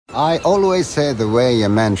I always say the way a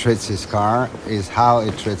man treats his car is how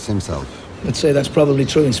he treats himself. I'd say that's probably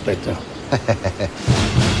true, Inspector.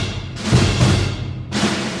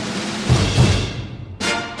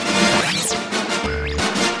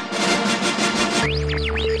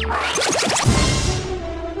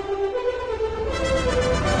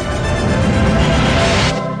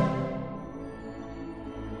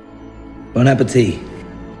 Bon appetit.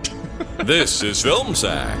 This is Film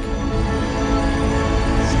Sack.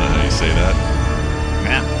 That's not how you say that.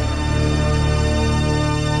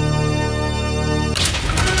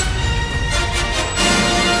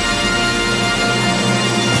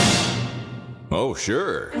 Oh,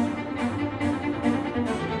 sure.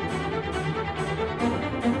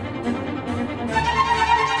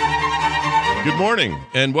 Good morning,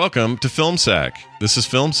 and welcome to Film Sack. This is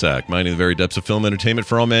Film Sack, mining the very depths of film entertainment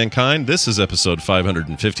for all mankind. This is episode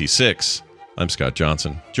 556. I'm Scott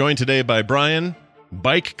Johnson, joined today by Brian.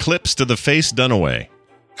 Bike clips to the face Dunaway.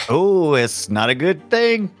 Oh, it's not a good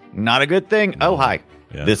thing. Not a good thing. Oh, hi.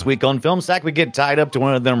 Yeah. This week on Film Sack, we get tied up to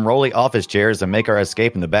one of them rolly office chairs and make our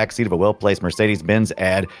escape in the backseat of a well-placed Mercedes-Benz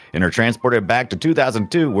ad and are transported back to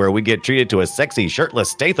 2002, where we get treated to a sexy,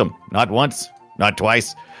 shirtless Statham. Not once, not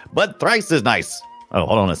twice, but thrice as nice. Oh,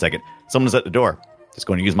 hold on a second. Someone's at the door. Just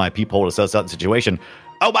going to use my peephole to suss out the situation.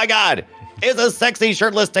 Oh my God! It's a sexy,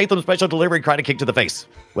 shirtless Statham special delivery karate kick to the face.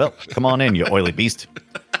 Well, come on in, you oily beast.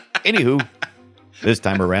 Anywho, this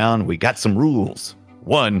time around, we got some rules.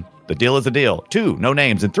 1, the deal is a deal. 2, no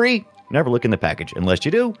names. And 3, never look in the package unless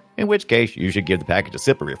you do, in which case you should give the package a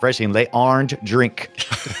sip of refreshing Le Orange drink,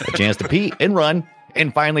 a chance to pee and run,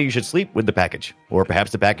 and finally you should sleep with the package. Or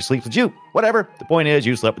perhaps the package sleeps with you. Whatever. The point is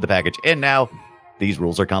you slept with the package. And now, these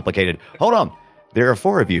rules are complicated. Hold on. There are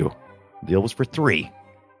 4 of you. The deal was for 3.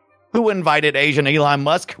 Who invited Asian Elon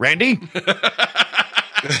Musk? Randy?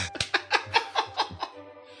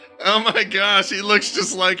 Oh my gosh, he looks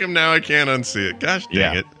just like him now. I can't unsee it. Gosh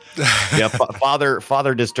dang it. Yeah,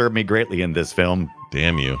 father disturbed me greatly in this film.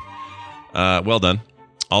 Damn you. Well done.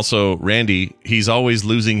 Also, Randy, he's always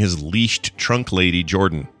losing his leashed trunk lady,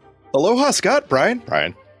 Jordan. Aloha, Scott. Brian.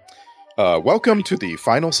 Welcome to the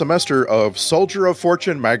final semester of Soldier of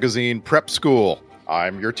Fortune magazine prep school.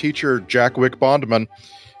 I'm your teacher, Jack Wick Bondman,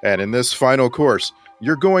 and in this final course,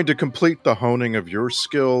 you're going to complete the honing of your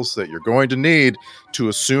skills that you're going to need to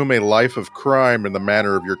assume a life of crime in the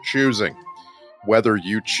manner of your choosing. Whether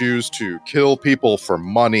you choose to kill people for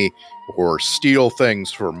money, or steal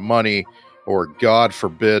things for money, or, God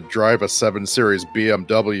forbid, drive a 7 Series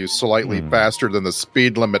BMW slightly faster than the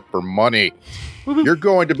speed limit for money, you're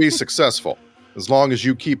going to be successful, as long as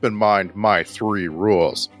you keep in mind my 3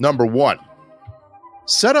 rules. Number 1,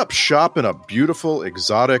 set up shop in a beautiful,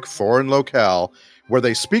 exotic, foreign locale where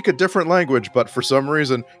they speak a different language, but for some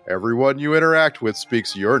reason, everyone you interact with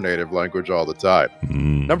speaks your native language all the time.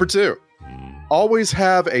 Number 2, always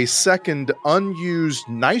have a second unused,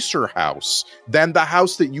 nicer house than the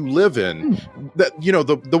house that you live in. That, you know,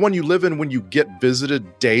 the one you live in when you get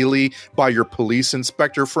visited daily by your police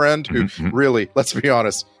inspector friend, who really, let's be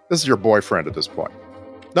honest, this is your boyfriend at this point.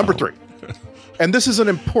 Number 3, and this is an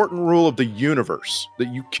important rule of the universe that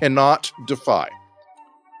you cannot defy.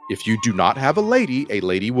 If you do not have a lady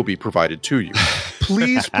will be provided to you.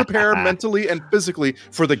 Please prepare mentally and physically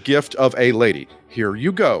for the gift of a lady. Here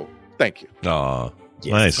you go. Thank you. Aw,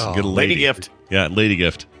 Yes. nice. Oh, Get a lady gift. Yeah, lady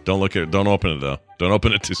gift. Don't open it though. Don't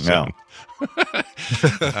open it too soon. No.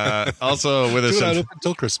 Also with us, Do not open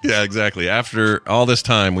until Christmas. yeah, exactly. After all this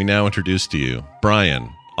time, we now introduce to you Brian.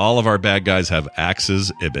 All of our bad guys have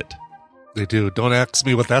axes. Ibit. They do. Don't ask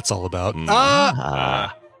me what that's all about.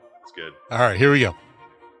 That's good. All right, here we go.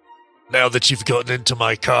 Now that you've gotten into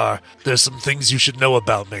my car, there's some things you should know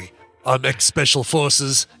about me. I'm ex-special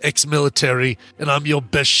forces, ex-military, and I'm your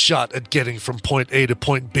best shot at getting from point A to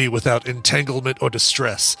point B without entanglement or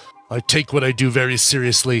distress. I take what I do very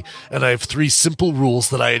seriously, and I have 3 simple rules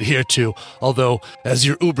that I adhere to, although, as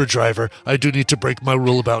your Uber driver, I do need to break my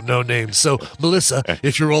rule about no names. So, Melissa,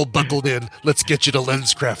 if you're all buckled in, let's get you to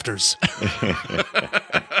Lens Crafters.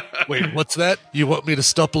 Wait, what's that? You want me to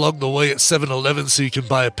stop along the way at 7-Eleven so you can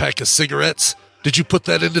buy a pack of cigarettes? Did you put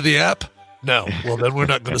that into the app? No. Well, then we're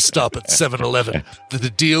not going to stop at 7-Eleven. The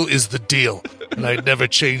deal is the deal, and I never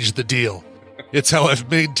change the deal. It's how I've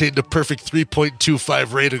maintained a perfect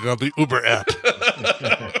 3.25 rating on the Uber app.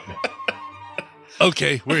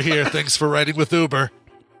 Okay, we're here. Thanks for riding with Uber.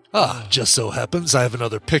 Just so happens I have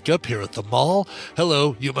another pickup here at the mall.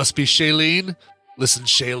 Hello, you must be Shailene? Listen,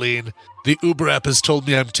 Shailene, the Uber app has told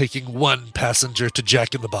me I'm taking 1 passenger to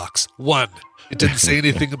Jack in the Box. 1. It didn't say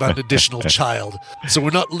anything about an additional child, so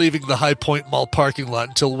we're not leaving the High Point Mall parking lot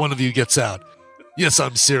until one of you gets out. Yes,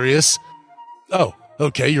 I'm serious. Oh,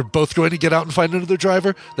 okay, you're both going to get out and find another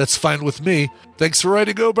driver? That's fine with me. Thanks for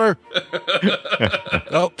riding Uber.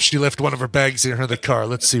 Oh, she left one of her bags in the car.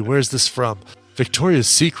 Let's see, where's this from? Victoria's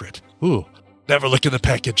Secret. Ooh, never look in the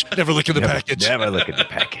package. Never look in the package. Never look at the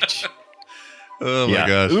package. Oh my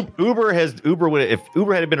gosh. Uber would, if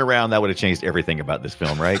Uber had been around, that would have changed everything about this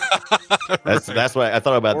film, right? That's why I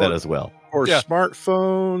thought about that as well. Or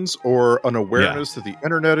smartphones, or an awareness that the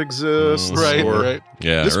internet exists. Right.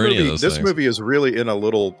 Yeah, This or any of those this things. movie is really in a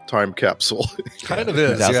little time capsule. Kind of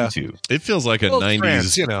is, yeah. 2002. It feels like a Well, 90s,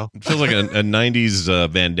 France, you know. It feels like a 90s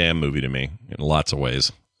Van Damme movie to me in lots of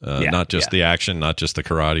ways. Not just the action, not just the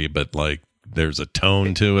karate, but like there's a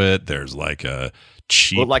tone to it. There's like a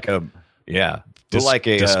cheap. Looked like a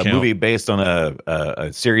discount. movie based on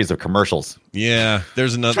a series of commercials. Yeah,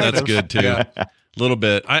 there's another. That's good too. A little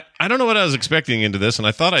bit. I don't know what I was expecting into this, and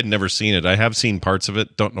I thought I'd never seen it. I have seen parts of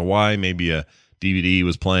it. Don't know why. Maybe a DVD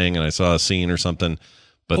was playing, and I saw a scene or something.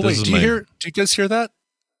 But Oh, this wait, is do you guys hear that?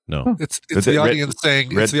 no. It's Is the it audience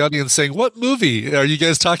saying. It's the audience saying, "What movie are you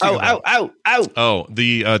guys talking about?" Ow! Oh,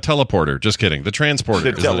 the teleporter. Just kidding. The transporter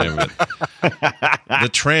is the name of it. The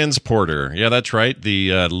transporter. Yeah, that's right.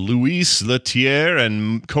 The Luis Leterrier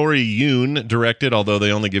and Corey Yoon directed, although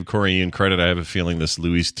they only give Corey Yoon credit. I have a feeling this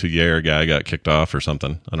Luis Leterrier guy got kicked off or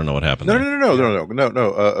something. I don't know what happened No. there.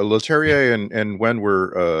 Leterrier and Wen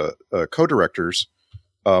were co-directors.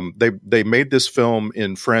 They made this film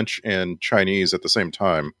in French and Chinese at the same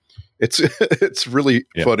time. It's really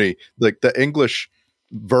funny. Like the English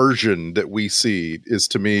version that we see is,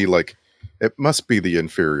 to me, like it must be the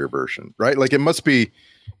inferior version, right? Like it must be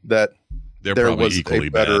that They're there probably was equally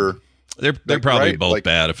a better. bad. They're like, probably right? both Like-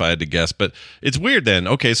 bad if I had to guess, but it's weird then.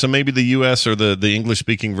 Okay, so maybe the US or the English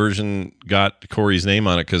speaking version got Corey's name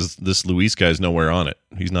on it because this Luis guy's nowhere on it.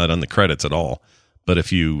 He's not on the credits at all. But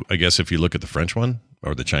if you look at the French one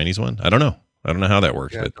or the Chinese one, I don't know how that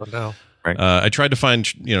works. Yeah, I But don't know. I tried to find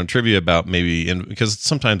trivia about because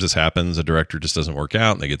sometimes this happens. A director just doesn't work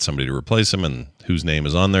out, and they get somebody to replace him, and whose name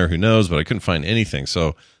is on there, who knows? But I couldn't find anything,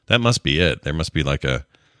 so that must be it. There must be like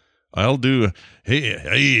I will do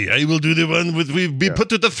the one with we be put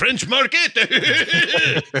to the French market.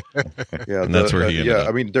 Yeah, And that's where he ended up.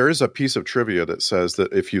 I mean, there is a piece of trivia that says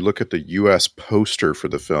that if you look at the U.S. poster for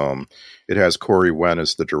the film, it has Corey Wen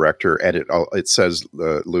as the director, and it says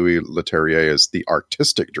Louis Leterrier as the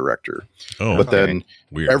artistic director. Oh, But then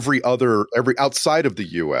weird. every outside of the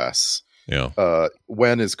U.S.,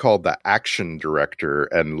 Wen is called the action director,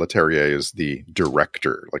 and Leterrier is the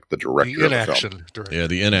director, like the director The of the film. inaction director. Yeah,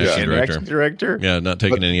 the inaction Action director. director. Yeah, not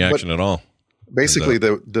taking any action at all. Basically,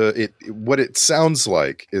 what it sounds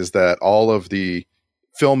like is that all of the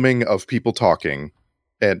filming of people talking,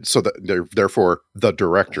 and so that therefore the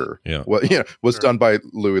director, was done by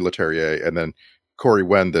Louis Leterrier, and then Corey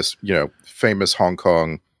Wen, this famous Hong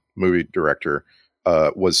Kong movie director,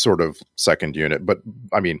 was sort of second unit. But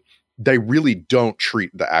I mean, they really don't treat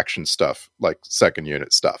the action stuff like second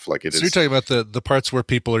unit stuff. Like it So is. you're talking about the parts where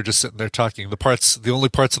people are just sitting there talking. The only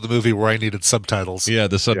parts of the movie where I needed subtitles. Yeah,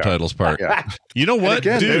 the subtitles part. Yeah. You know what,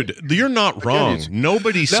 again, dude? You're not wrong.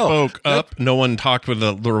 Nobody spoke up. No one talked with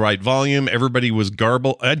the right volume. Everybody was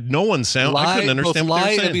garbled. No one sounded. I couldn't understand what they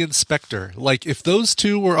were and saying. the inspector. Like if those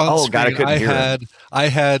two were on Oh, God, I screen, couldn't hear I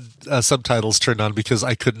had subtitles turned on because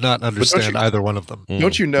I could not understand either one of them.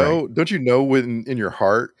 Don't you know? Don't you know in your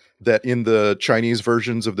heart that in the Chinese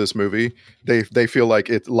versions of this movie, they feel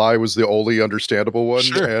like Lai was the only understandable one,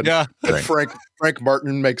 Sure, and, yeah. and Frank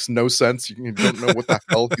Martin makes no sense. You don't know what the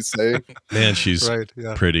hell he's saying. Man, she's Right,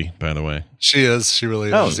 yeah. pretty, by the way. She is. She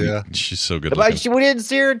really Oh, is. Yeah. She's so good But looking. we didn't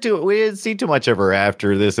see too much of her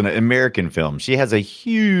after this in an American film. She has a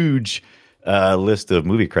huge list of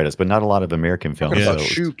movie credits, but not a lot of American films. Talking Yeah. about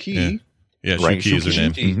So- Shu Qi. Yeah, Right, Shuki is her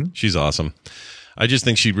name. Shuki. She's awesome. I just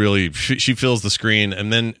think she really she fills the screen,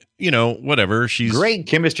 and then whatever she's Great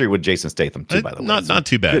chemistry with Jason Statham too, by the way. not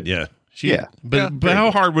too bad. Yeah, Yeah. But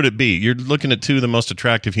how hard would it be? You're looking at two of the most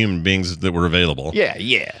attractive human beings that were available. Yeah.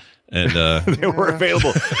 And They were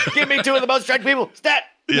available. Give me two of the most attractive people. Stat.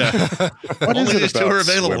 yeah, What is only it these two about are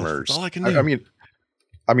available. swimmers? That's all I can do.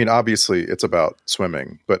 I mean, obviously it's about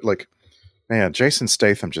swimming, but like, man, Jason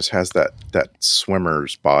Statham just has that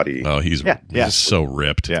swimmer's body. Oh, he's just so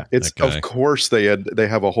ripped. Yeah. It's that guy. of course they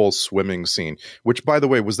have a whole swimming scene, which, by the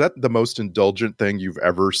way, was that the most indulgent thing you've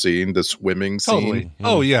ever seen? The swimming scene. Totally.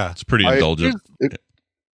 Oh yeah. It's pretty indulgent.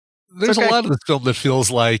 There's okay. a lot of this film that feels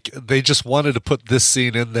like they just wanted to put this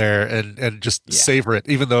scene in there and just savor it,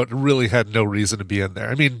 even though it really had no reason to be in there.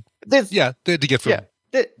 I mean, they had to get from. Yeah.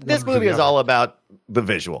 This one to movie the is other. all about the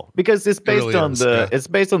visual because it's based really on is, yeah. it's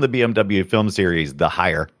based on the BMW film series The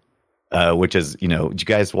Hire, which is, did you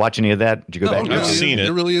guys watch any of that? Did you go back? I've seen it.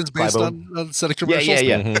 It really is based Clive on a set of Yeah, commercials.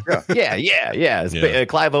 yeah. It's Yeah.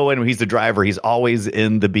 Clive Owen, he's the driver. He's always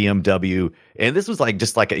in the BMW. And this was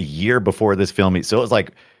just like a year before this film. So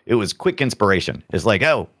it was quick inspiration. It's like,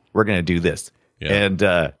 oh, we're going to do this. Yeah. And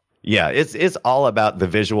it's all about the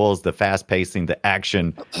visuals, the fast pacing, the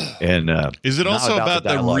action. And Is it not also about the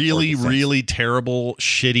dialogue or really, the sense. really terrible,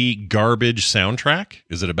 shitty, garbage soundtrack?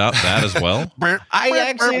 Is it about that as well? I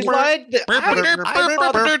actually liked it.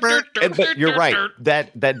 But you're right.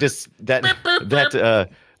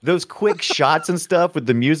 Those quick shots and stuff with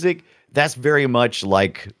the music, that's very much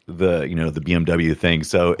like the BMW thing.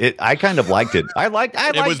 So I kind of liked it. I liked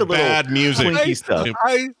It was the little bad music. twinky stuff.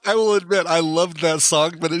 I will admit I loved that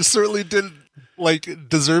song, but it certainly didn't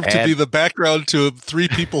deserve to And- be the background to 3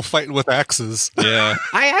 people fighting with axes. Yeah.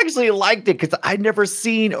 I actually liked it because I'd never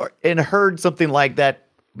seen and heard something like that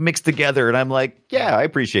mixed together, and I'm like, yeah, I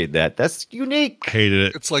appreciate that. That's unique. Hated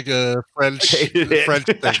it. It's like a French thing,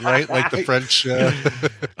 right? Like the French.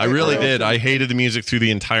 I really did. I hated the music through the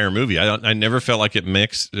entire movie. I never felt like it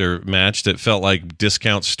mixed or matched. It felt like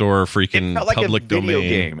discount store freaking It felt like public a video domain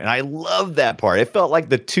game, and I love that part. It felt like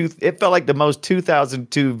the most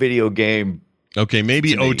 2002 video game. Okay,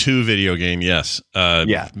 maybe To me. 02 video game, yes.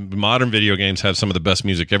 Yeah. Modern video games have some of the best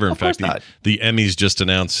music ever. In Of course fact, not. the Emmys just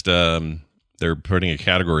announced they're putting a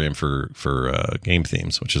category in for game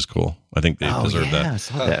themes, which is cool. I think they deserve I that.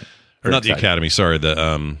 saw that. Or not the Very excited. Academy, sorry,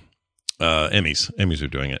 the Emmys. Emmys are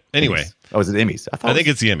doing it. Anyway, Oh, is it Emmys? I think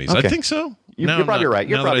it's the Emmys. I Okay. think so. You're Now I'm probably not- right.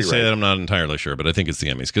 You're now that I probably say right. that, I'm not entirely sure, but I think it's the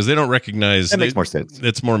Emmys because they don't recognize. That makes more sense.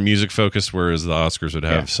 It's more music focused, whereas the Oscars would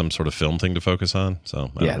have Yeah. some sort of film thing to focus on. So I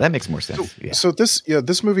don't Yeah, know. that makes more sense. Yeah. So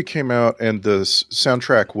this movie came out and the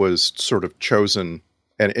soundtrack was sort of chosen,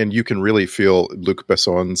 and you can really feel Luc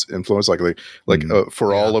Besson's influence.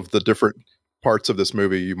 For all of the different parts of this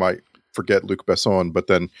movie, you might forget Luc Besson, but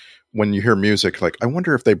then when you hear music, I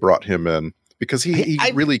wonder if they brought him in because he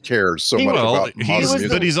really cares so much about modern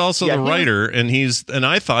music. But he's also Yeah, the he was- writer, and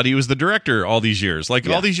I thought he was the director all these years.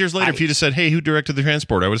 All these years later, if you'd have said, "Hey, who directed The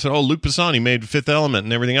Transport?" I would have said, "Oh, Luc Besson. He made Fifth Element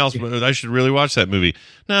and everything else." But I should really watch that movie.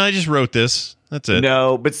 No, I just wrote this. That's it.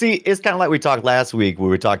 No, but see, it's kind of like we talked last week where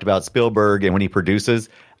we talked about Spielberg and when he produces.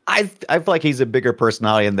 I feel like he's a bigger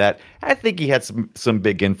personality in that. I think he had some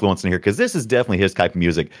big influence in here because this is definitely his type of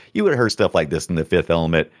music. You would have heard stuff like this in The Fifth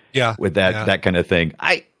Element, Yeah, with that kind of thing.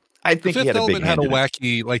 I The think he Fifth had a big Element had hand a in it.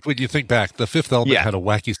 wacky, when you think back, The Fifth Element Yeah. had a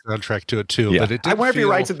wacky soundtrack to it too. Yeah. But it I did wonder if he feel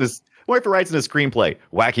writes in this. What if he writes in the screenplay?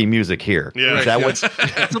 Wacky music here. Yeah. Is that Yeah. what's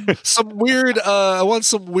some weird. I want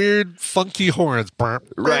some weird, funky horns. what's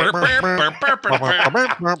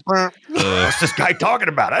this guy talking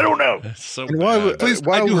about? I don't know. So And why bad. would- Please,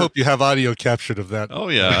 While I do we're- hope you have audio captured of that. Oh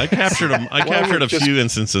yeah, I captured a we're just- few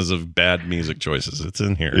instances of bad music choices. It's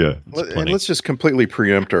in here. Yeah. It's And plenty. let's just completely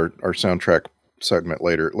preempt our soundtrack segment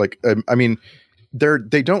later.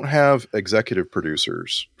 They don't have executive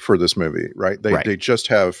producers for this movie, right? They just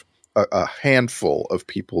have a handful of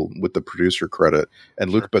people with the producer credit, and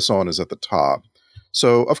Luc Besson is at the top.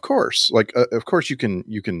 So of course you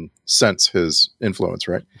can sense his influence,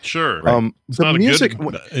 right? Sure. It's The not music.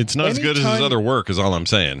 It's not as good as his anytime- other work. Is all I'm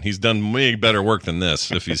saying. He's done way better work than this.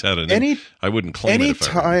 If he's had an, I wouldn't claim it. If I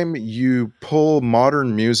were him. Anytime you pull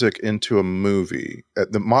modern music into a movie,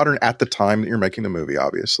 at the time that you're making the movie,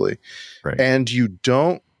 obviously, Right. and you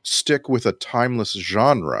don't stick with a timeless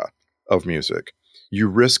genre of music, you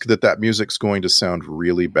risk that music's going to sound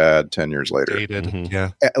really bad 10 years later. Dated. Mhm.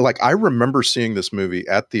 Yeah. I remember seeing this movie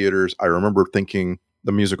at theaters. I remember thinking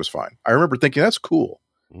the music was fine. I remember thinking that's cool.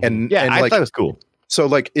 And Yeah, and I thought it was cool. so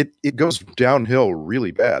it goes downhill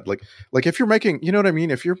really bad. Like if you're making, you know what I mean?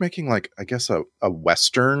 If you're making I guess a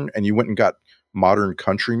Western and you went and got modern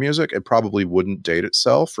country music, it probably wouldn't date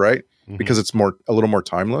itself, right? Mhm. Because it's a little more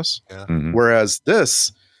timeless. Mhm. Whereas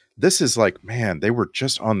this is man, they were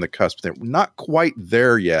just on the cusp. They're not quite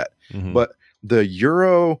there yet, Mhm. but the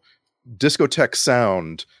Euro discotheque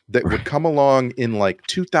sound that would come along in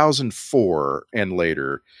 2004 and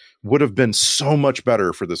later would have been so much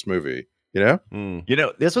better for this movie, you know?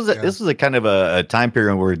 Mm. This was a kind of a time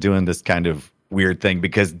period where we're doing this kind of weird thing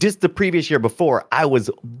because just the previous year before, I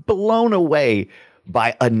was blown away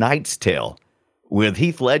by A Knight's Tale with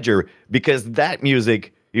Heath Ledger because that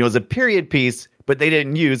music, is a period piece, but they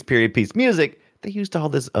didn't use period piece music. They used all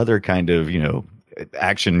this other kind of,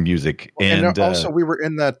 action music. And also we were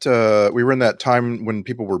in that time when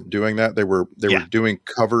people were doing that. They were doing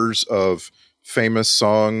covers of famous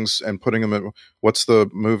songs and putting them in. What's the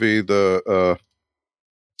movie?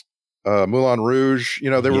 Moulin Rouge. You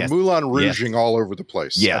know, they were Yes. Moulin Rouging all over the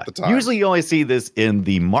place at the time. Usually you only see this in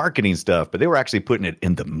the marketing stuff, but they were actually putting it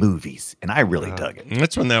in the movies, and I really dug it.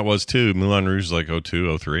 That's when that was too. Moulin Rouge, like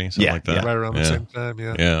 02, 03, something Yeah, like that. Right around the Yeah. same time,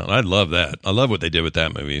 yeah. Yeah, I love that. I love what they did with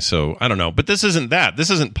that movie. So I don't know, but this isn't that. This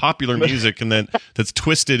isn't popular music, and then that's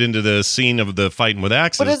twisted into the scene of the fighting with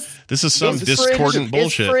axes. This is some discordant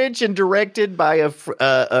bullshit. It's French and directed by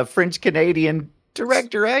a French Canadian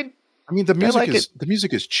director, right? I mean, the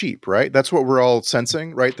music is cheap, right? That's what we're all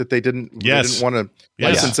sensing, right? That they didn't want to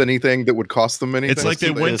license anything that would cost them anything. It's like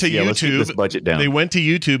they went to let's keep this YouTube. budget down. They went to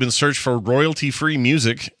YouTube and searched for royalty-free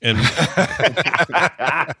music, and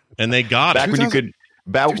and they got back it. when you could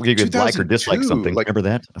like or dislike something. Like, Remember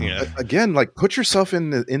that? Oh. Yeah. Again, like put yourself in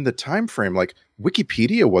the time frame. Like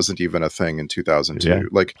Wikipedia wasn't even a thing in 2002. Yeah.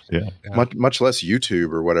 Like Yeah. much less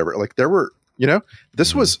YouTube or whatever. Like there were,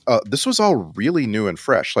 this was all really new and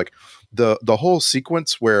fresh. Like the whole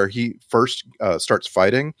sequence where he first starts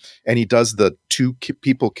fighting and he does the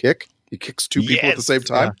people kick. He kicks two people at the same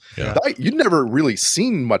time. Yeah. You'd never really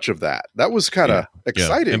seen much of that. That was kind of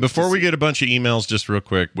exciting. And before we get a bunch of emails, just real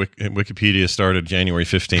quick, Wikipedia started January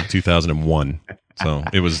 15th, 2001. So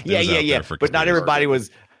it was out there for But not everybody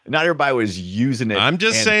was using it. I'm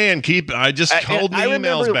just saying, I just hold the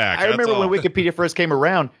emails back. I remember when Wikipedia first came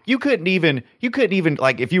around, you couldn't even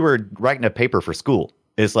like if you were writing a paper for school,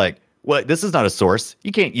 it's like, well, this is not a source.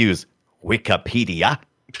 You can't use Wikipedia.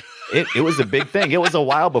 It was a big thing. It was a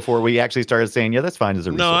while before we actually started saying, yeah, that's fine as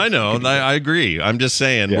a resource. No, I know. I agree. I'm just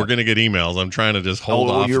saying we're going to get emails. I'm trying to just hold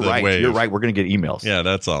off you're the right. wave. You're right. We're going to get emails. Yeah,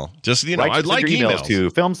 that's all. Just, I Send like your emails. to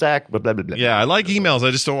FilmSack. Blah, blah, blah, blah. Yeah, I like emails.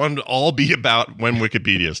 I just don't want them to all be about when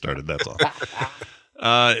Wikipedia started. That's all.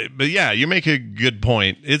 But yeah, you make a good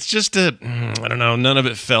point. It's just I don't know. None of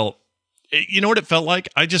it felt. You know what it felt like?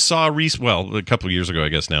 I just saw a couple of years ago, I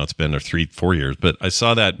guess now it's been 3-4 years, but I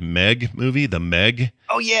saw that Meg movie, The Meg.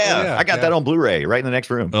 Oh, yeah. I got that on Blu-ray right in the next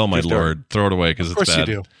room. Oh, my True story. Lord. Throw it away because it's bad. Of course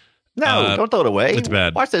you do. No, don't throw it away. It's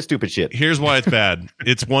bad. Watch that stupid shit. Here's why it's bad.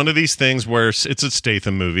 It's one of these things where it's a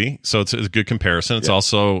Statham movie, so it's a good comparison. It's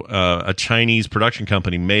also a Chinese production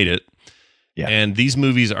company made it. Yeah. And these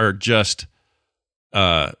movies are just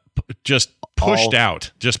pushed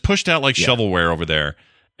out like shovelware over there.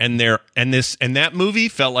 And that movie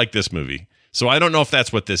felt like this movie. So I don't know if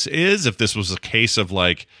that's what this is. If this was a case of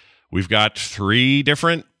like, we've got 3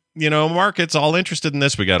 different, markets all interested in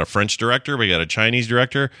this. We got a French director, we got a Chinese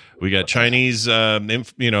director, we got Chinese,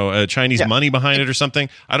 Chinese money behind it or something.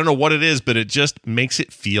 I don't know what it is, but it just makes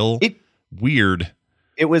it feel weird.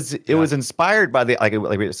 It was inspired by like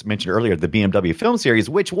we mentioned earlier, the BMW film series,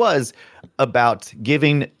 which was about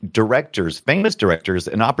giving famous directors,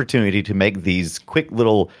 an opportunity to make these quick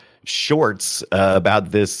little shorts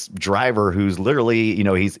about this driver who's literally,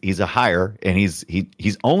 he's a hire and he's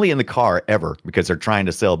only in the car ever because they're trying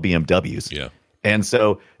to sell BMWs. Yeah. And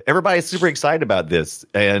so everybody's super excited about this.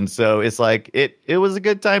 And so it's like it was a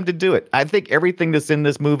good time to do it. I think everything that's in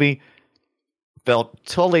this movie felt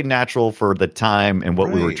totally natural for the time and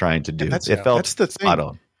what we were trying to do. It felt that's the thing. spot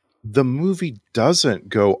on. The movie doesn't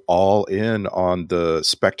go all in on the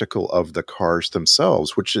spectacle of the cars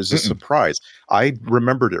themselves, which is a surprise. I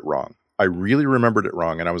remembered it wrong. I really remembered it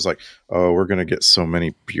wrong. And I was like, oh, we're going to get so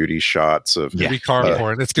many beauty shots of It'll be car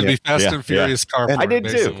porn. It's going to be Fast and Furious car porn. I did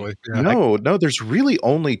too. basically. Yeah. No, there's really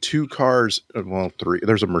only 2 cars. Well, 3.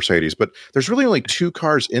 There's a Mercedes, but there's really only 2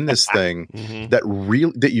 cars in this thing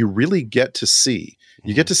that you really get to see.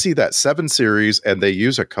 You get to see that 7 Series, and they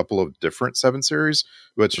use a couple of different 7 Series,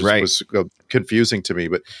 which was confusing to me.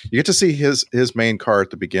 But you get to see his main car at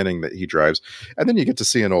the beginning that he drives, and then you get to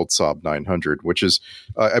see an old Saab 900, which is,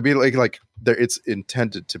 it's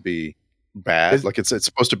intended to be bad. Like it's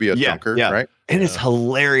supposed to be a junker, right? And it's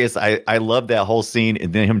hilarious. I love that whole scene,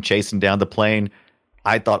 and then him chasing down the plane.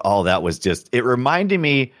 I thought all that was it reminded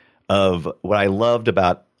me of what I loved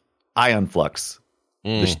about Ion Flux.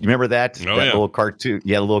 You remember that? Little cartoon.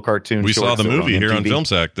 Yeah, the little cartoon. We saw the movie here on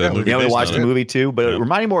FilmSack. We watched the movie too, but it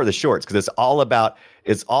reminded me more of the shorts because it's all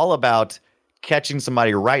about catching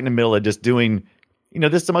somebody right in the middle of just doing,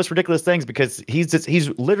 this is the most ridiculous things because he's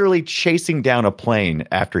literally chasing down a plane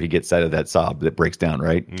after he gets out of that Saab that breaks down,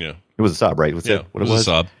 right? Yeah. It was a Saab, right? It was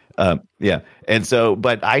a Saab. Yeah. And so,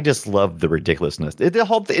 but I just love the ridiculousness. The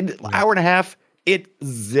whole hour and a half, it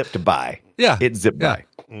zipped by. Yeah. It zipped by.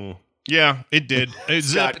 Yeah, it did. It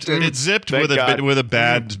zipped. It zipped with a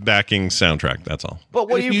bad backing soundtrack. That's all. But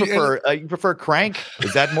what do you prefer? You prefer Crank?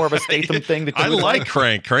 Is that more of a Statham thing? I like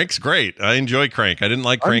Crank. Crank's great. I enjoy Crank. I didn't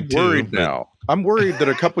like Crank 2. I'm worried now. I'm worried that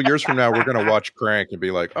a couple years from now we're going to watch Crank and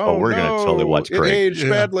be like, "Oh, we're no, gonna totally watch it Crank." aged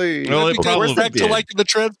badly." Well, it Because probably we're back to did. liking the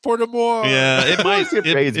Transporter more. Yeah, it might. It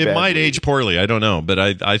It might badly. age poorly. I don't know, but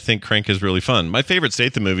I think Crank is really fun. My favorite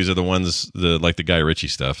Statham movies are the ones like the Guy Ritchie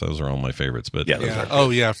stuff. Those are all my favorites. But Yeah, those Yeah. are good. Oh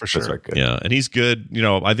yeah, for Those are sure. good. yeah, and he's good. You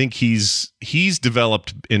know, I think he's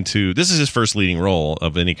developed into this is his first leading role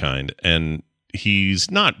of any kind, and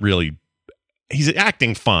he's not really. He's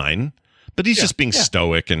acting fine, but he's just being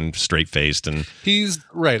stoic and straight faced and. He's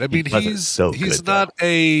right. I mean, wasn't he's so he's good, not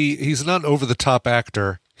he's not an over the top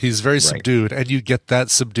actor. He's very subdued, and you get that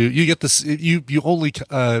subdued. You get this. You only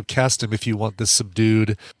cast him if you want this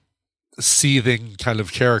subdued, seething kind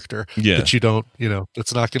of character. Yeah. That you don't. You know,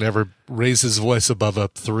 that's not going to ever raise his voice above a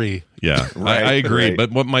 3. Yeah, Right, I agree. right.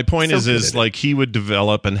 But what my point So is good at it. like he would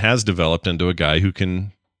develop and has developed into a guy who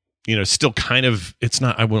can, you know, still kind of. It's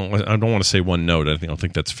not. I don't want to say one note. I don't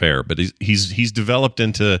think that's fair. But he's developed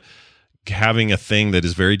into having a thing that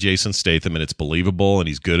is very Jason Statham and it's believable and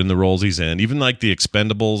he's good in the roles he's in. Even like the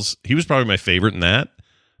Expendables, he was probably my favorite in that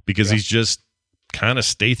because he's just kind of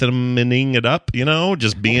Statham-ing it up, you know,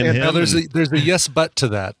 just being him. Now there's and- a yes but to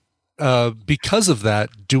that. Because of that,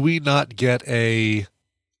 do we not get a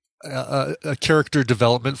character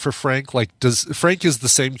development for Frank? Like, does Frank is the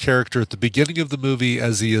same character at the beginning of the movie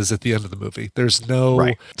as he is at the end of the movie? There's no,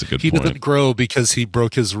 Right. That's a good he point. doesn't grow because he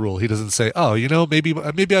broke his rule. He doesn't say, "Oh, you know, maybe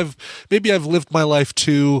I've lived my life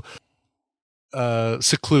too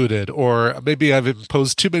secluded, or maybe I've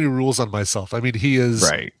imposed too many rules on myself." I mean, he is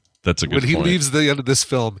Right. That's a good when he point. leaves the end of this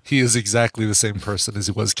film, he is exactly the same person as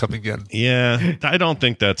he was coming in. Yeah, I don't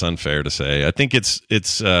think that's unfair to say. I think it's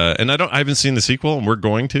and I haven't seen the sequel, and we're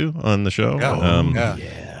going to on the show.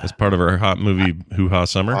 Yeah. As part of our hot movie hoo-ha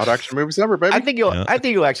summer. Hot action movies ever, baby. I think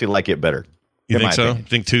you'll actually like it better. You in think my so? opinion.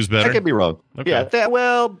 Think two's better? I could be wrong. Okay. Yeah.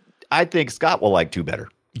 Well, I think Scott will like 2 better.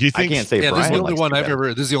 Do you I think? can't say Yeah, this is Brian the only likes one 2 I've better.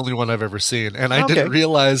 ever. This is the only one I've ever seen, and I Okay. didn't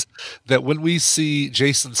realize that when we see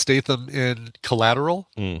Jason Statham in Collateral,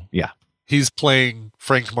 Yeah. he's playing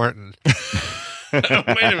Frank Martin. Wait a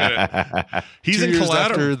minute. He's 2 in years Collateral.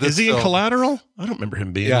 after this Is he in film. Collateral? I don't remember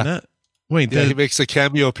him being Yeah. in that. Wait, Yeah, he makes a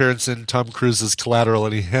cameo appearance in Tom Cruise's Collateral,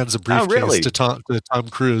 and he hands a briefcase really? to Tom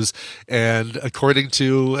Cruise. And according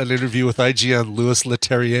to an interview with IGN, Louis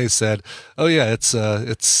Leterrier said, "Oh yeah, it's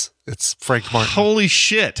Frank Martin." holy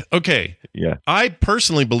shit. Okay. Yeah. I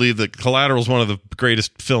personally believe that Collateral is one of the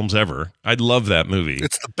greatest films ever. I love that movie.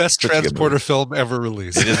 It's the best Such a good Transporter film ever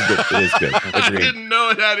released. It is good. It is good. I Agreed. didn't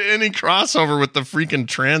know it had any crossover with the freaking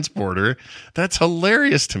Transporter. That's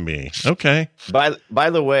hilarious to me. Okay. By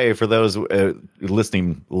the way, for those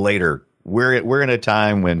listening later, we're in a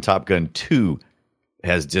time when Top Gun 2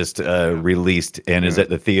 has just released and is at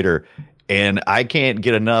the theater, and I can't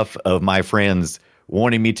get enough of my friends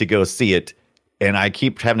wanting me to go see it, and I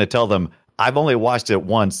keep having to tell them I've only watched it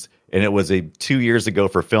once, and it was 2 years ago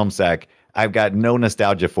for Film Sack. I've got no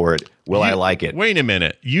nostalgia for it. Will I like it? Wait a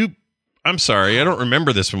minute. I'm sorry. I don't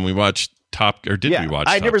remember this when we watched did we watch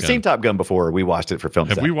I'd Top never Gun? seen Top Gun before. We watched it for Film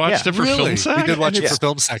Have Sack. we watched it for Really? Film Sack? We did watch it Yeah. for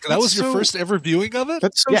Film Sack. That was your so- first ever viewing of it?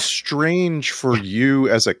 That's so Yeah. strange for you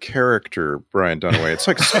as a character, Brian Dunaway. It's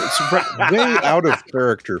like it's way out of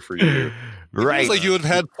character for you. Right. It's like you would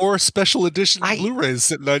have had 4 special edition Blu-rays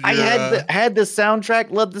sitting on your. I had the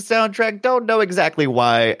soundtrack, loved the soundtrack. Don't know exactly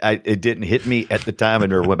why it didn't hit me at the time. I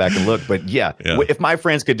never went back and looked, but yeah. If my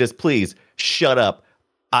friends could just please shut up.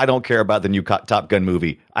 I don't care about the new Top Gun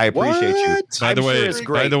movie. I appreciate you. What? By the I'm way, sure it's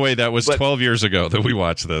great, by the way, that was but- 12 years ago that we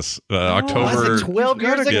watched this. October Was it 12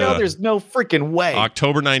 years ago? Yeah. There's no freaking way.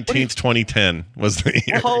 October 19th, 2010 was the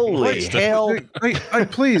year. Holy hell.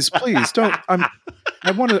 Please don't.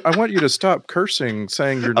 I want you to stop cursing,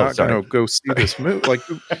 saying you're not sorry. going to go see this movie. Like,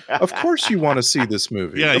 of course you want to see this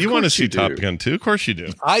movie. Yeah, Of you want to course see you Top do. Gun too? Of course you do.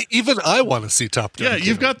 I want to see Top Gun. Yeah,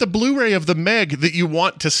 you've got the Blu-ray of the Meg that you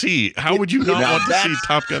want to see. How would you not Now want to see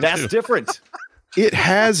Top Gun That's 2? different. It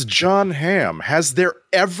has John Hamm. Has there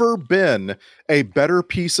ever been a better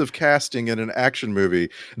piece of casting in an action movie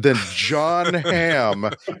than John Hamm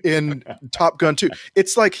in Top Gun 2?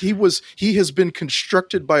 It's like he has been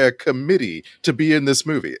constructed by a committee to be in this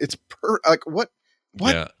movie. It's like what?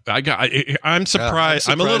 Yeah, I'm surprised.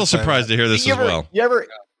 I'm a little surprised to hear this as well.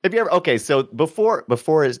 Have you ever? Okay, so before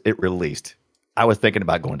it released, I was thinking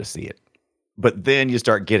about going to see it, but then you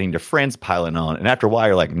start getting your friends piling on, and after a while,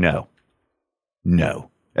 you're like, no,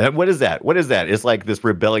 And what is that? What is that? It's like this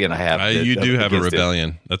rebellion I have. You do have a against it.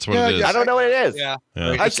 rebellion. That's what it is. I don't know what it is. Yeah.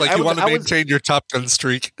 Yeah. It's like you want to maintain your Top Gun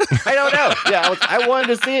streak. I don't know. Yeah, I wanted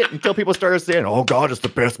to see it until people started saying, "Oh God, it's the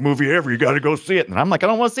best movie ever. You got to go see it." And I'm like, I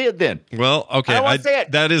don't want to see it then. Well, okay, I don't wanna see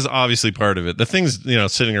it. that is obviously part of it. The thing's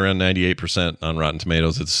sitting around 98% on Rotten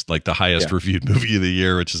Tomatoes. It's like the highest reviewed movie of the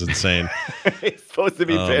year, which is insane. It's supposed to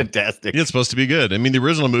be fantastic. It's supposed to be good. I mean, the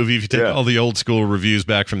original movie, if you take all the old school reviews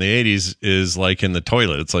back from the 80s, is like in the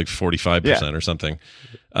toilet. It's like 45% or something.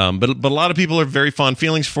 But a lot of people are very fond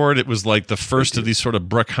feelings for it. It was like the first of these sort of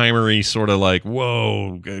Bruckheimer-y sort of like,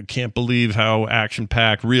 whoa, can't believe how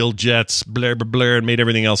action-packed, real jets, blare, blare, blare, and made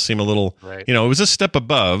everything else seem a little, it was a step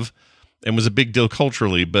above and was a big deal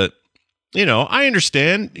culturally. But, I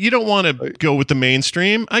understand. You don't want to go with the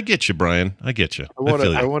mainstream. I get you, Brian. I get you.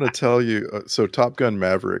 I want to tell you, so Top Gun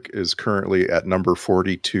Maverick is currently at number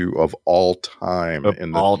 42 of all time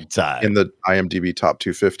in the IMDb Top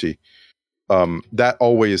 250. That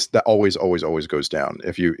always goes down.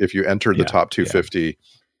 If you enter the top 250,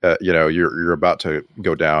 you're about to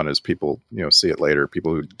go down as people see it later.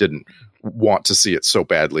 People who didn't want to see it so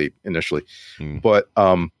badly initially, but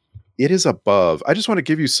it is above. I just want to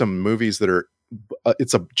give you some movies that are.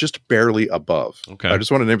 It's just barely above. Okay, I just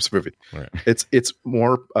want to name some movies. Right. It's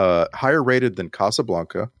more higher rated than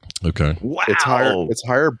Casablanca. Okay, Wow. It's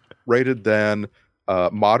higher rated than.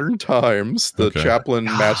 Modern Times, the Chaplin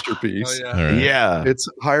masterpiece. Oh, all right. Yeah. It's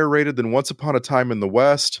higher rated than Once Upon a Time in the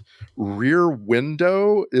West. Rear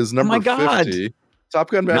Window is number 50. Top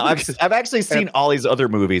Gun Maverick. No, I've actually seen all these other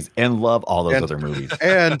movies and love all those other movies.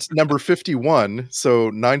 And number 51, so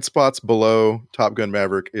 9 spots below Top Gun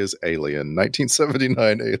Maverick, is Alien,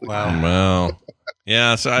 1979 Alien. Wow.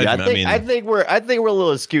 Yeah, so I think we're a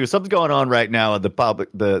little askew. Something's going on right now in the public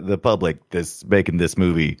that's making this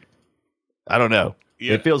movie. I don't know.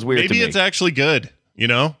 Yeah. It feels weird to me. Maybe it's actually good,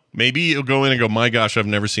 Maybe you'll go in and go, my gosh, I've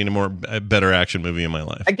never seen a better action movie in my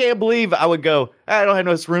life. I can't believe I would go, I don't have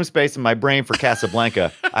no room space in my brain for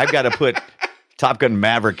Casablanca. I've got to put Top Gun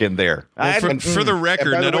Maverick in there. Well, for the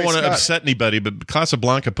record, and I don't want to upset anybody, but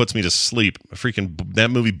Casablanca puts me to sleep. That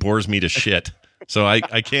movie bores me to shit. So I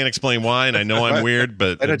can't explain why, and I know I'm weird,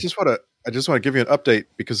 but... And I just want to give you an update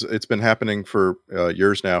because it's been happening for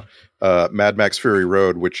years now. Mad Max Fury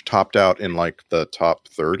Road, which topped out in like the top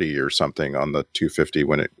 30 or something on the 250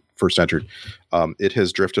 when it first entered, it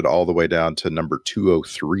has drifted all the way down to number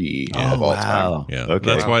 203 of all time. Yeah, okay.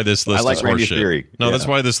 That's why this list is horseshit. That's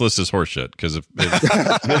why this list is horseshit, because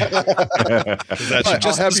that should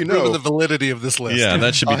just have the validity of this list. Yeah,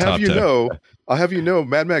 that should be top 10. I'll have you know,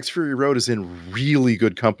 Mad Max Fury Road is in really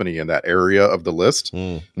good company in that area of the list.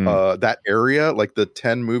 That area, like the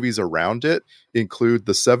 10 movies around it, include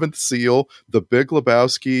The Seventh Seal, The Big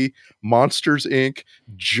Lebowski, Monsters Inc.,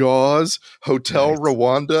 Jaws, Hotel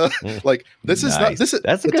Rwanda. Like this is not this is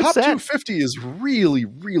that's the top 250 is really,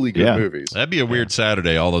 really good movies. That'd be a weird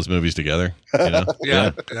Saturday, all those movies together. Yeah.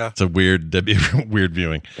 That'd be a weird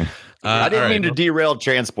viewing. I didn't mean to derail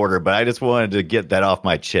Transporter, but I just wanted to get that off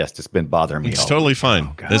my chest. It's been bothering me. It's totally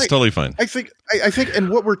fine. It's totally fine. I think, and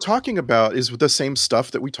what we're talking about is the same stuff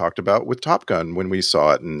that we talked about with Top Gun when we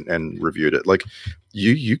saw it and reviewed it. Like,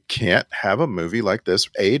 you can't have a movie like this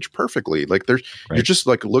age perfectly. Like, you're just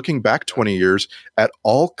like looking back 20 years at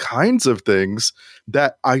all kinds of things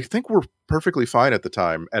that I think were perfectly fine at the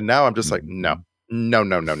time, and now I'm just like, no. No.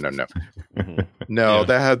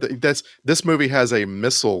 This movie has a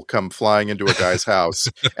missile come flying into a guy's house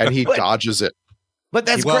and he dodges it. But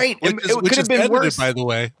that's great. It could have been worse, by the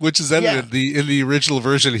way. Which is edited in the original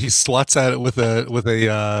version. He swats at it with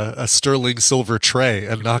a sterling silver tray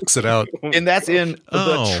and knocks it out. And that's in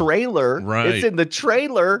the trailer. Right. It's in the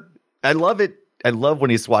trailer. I love it. I love when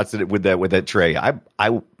he swats it with that tray. I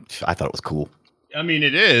thought it was cool. I mean,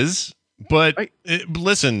 it is. But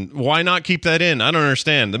listen, why not keep that in? I don't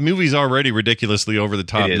understand. The movie's already ridiculously over the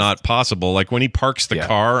top, not possible. Like when he parks the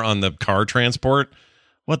car on the car transport.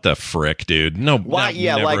 What the frick, dude? No, why?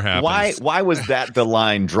 That never happens. Why was that the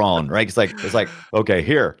line drawn? Right? It's like okay,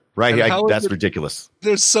 here, right here. That's ridiculous.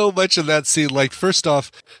 There's so much in that scene. Like, first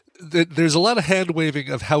off, there's a lot of hand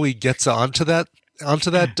waving of how he gets onto that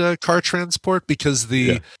car transport because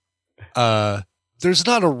there's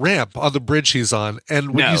not a ramp on the bridge he's on.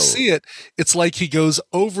 And when you see it, it's like he goes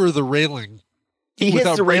over the railing. He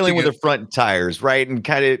hits the railing with the front tires, right? And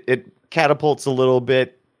kind of it catapults a little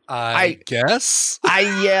bit. I guess.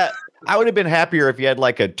 I would have been happier if you had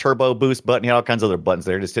like a turbo boost button. You had all kinds of other buttons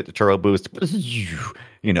there. Just hit the turbo boost,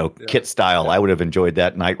 Kit style. I would have enjoyed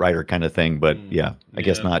that Knight Rider kind of thing. But I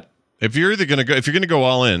guess not. If you're going to go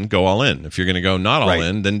all in, go all in. If you're going to go not all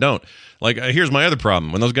in, then don't. Like, here's my other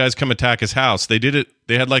problem. When those guys come attack his house, they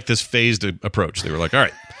had like this phased approach. They were like, all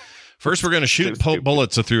right, first we're going to shoot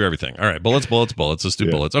bullets through everything. All right, bullets. Let's do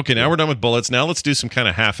bullets. Okay, now we're done with bullets. Now let's do some kind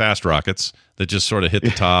of half-assed rockets that just sort of hit the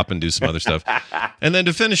top and do some other stuff. And then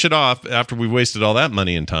to finish it off, after we've wasted all that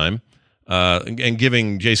money and time, and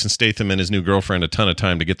giving Jason Statham and his new girlfriend a ton of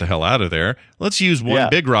time to get the hell out of there, let's use one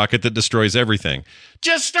big rocket that destroys everything.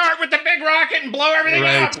 Just start with the big rocket and blow everything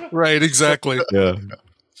up. Right, exactly. Yeah.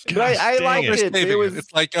 Gosh, I like dang it. It was,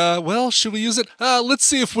 It's like, well, should we use it? Let's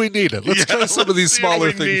see if we need it. Let's try some of these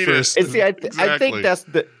smaller things first. and see, I think that's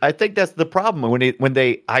the problem when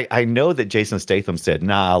they I know that Jason Statham said,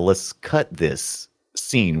 "Nah, let's cut this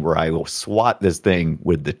scene where I will swat this thing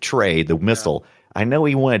with the tray, the missile." I know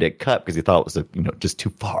he wanted it cut because he thought it was just too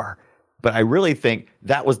far, but I really think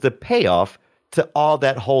that was the payoff to all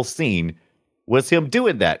that whole scene was him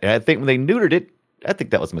doing that. And I think when they neutered it, I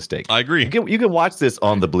think that was a mistake. I agree. You can watch this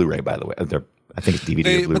on the Blu-ray, by the way. I think it's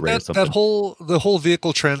DVD or Blu-ray or something. The whole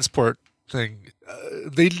vehicle transport thing,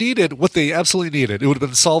 they needed what they absolutely needed. It would have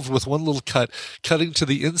been solved with one little cutting to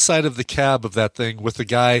the inside of the cab of that thing with the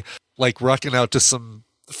guy like rocking out to some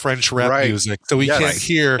French rap music, so he can't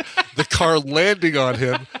hear the car landing on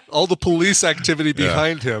him, all the police activity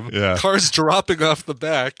behind him, cars dropping off the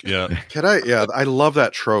back. I love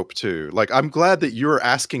that trope too. Like, I'm glad that you're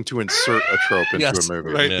asking to insert a trope into a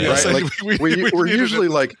movie. Right. Yes. Like, we're usually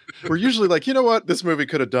like, you know what, this movie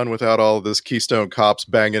could have done without all of this Keystone cops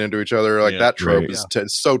banging into each other. Like, that trope is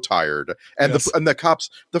so tired, and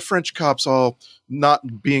the French cops all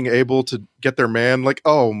not being able to get their man. Like,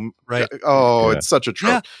 it's such a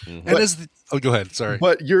trope. And go ahead. Sorry,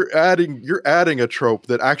 but you're adding a trope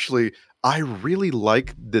that actually I really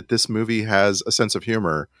like, that this movie has a sense of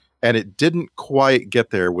humor, and it didn't quite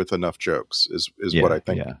get there with enough jokes. Is what I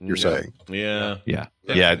think you're saying. Yeah.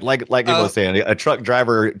 Like I was saying, a truck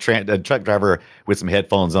driver with some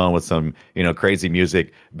headphones on, with some crazy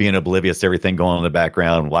music, being oblivious to everything going on in the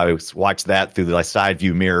background. While we watch that through the side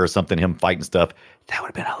view mirror or something, him fighting stuff. That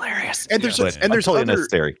would have been hilarious. And there's totally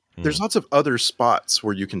unnecessary. There's lots of other spots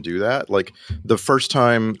where you can do that. Like the first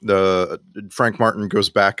time Frank Martin goes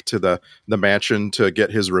back to the mansion to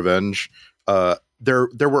get his revenge, there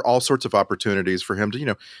were all sorts of opportunities for him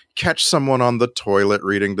to catch someone on the toilet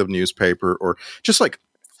reading the newspaper, or just like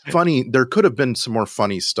funny. There could have been some more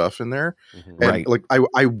funny stuff in there. And like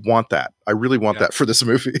I want that. I really want that for this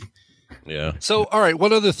movie. Yeah. So all right,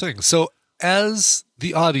 one other thing. So as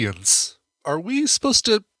the audience, are we supposed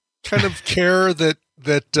to kind of care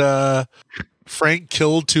that Frank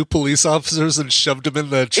killed 2 police officers and shoved them in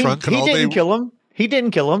the trunk? He didn't kill him. He didn't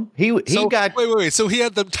kill him. He got wait. So he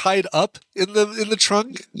had them tied up in the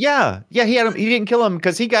trunk? Yeah. He had him. He didn't kill him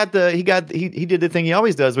because he did the thing he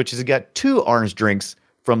always does, which is he got 2 orange drinks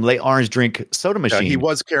from Le Orange Drink soda machine. Yeah, he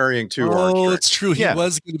was carrying 2 orange drinks. Oh, it's true. He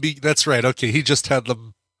was going to be. That's right. Okay, he just had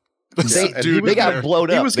them. They got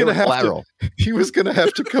blowed up. He was going to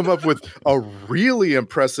have to come up with a really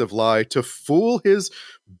impressive lie to fool his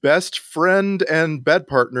best friend and bed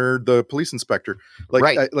partner, the police inspector.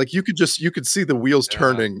 Like you could see the wheels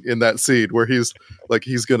turning in that scene where he's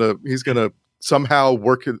gonna somehow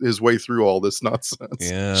work his way through all this nonsense.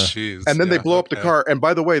 Yeah. Jeez, and then they blow up the car. And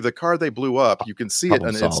by the way, the car they blew up, you can see it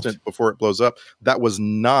an instant before it blows up. That was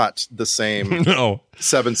not the same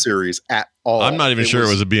 7 Series at all. I'm not even sure it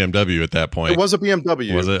was a BMW at that point. It was a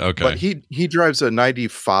BMW. Was it? Okay. But he drives a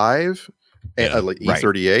 95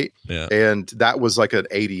 E38, and that was like an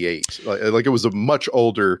 88. Like it was a much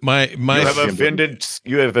older. You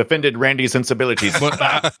have offended Randy's sensibilities.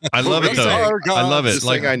 I love it though. I love it.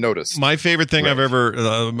 Like I noticed. My favorite thing I've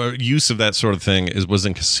ever use of that sort of thing was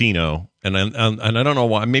in Casino, and I don't know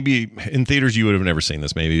why. Maybe in theaters you would have never seen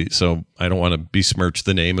this. Maybe so. I don't want to besmirch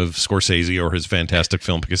the name of Scorsese or his fantastic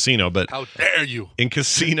film Casino, but how dare you? In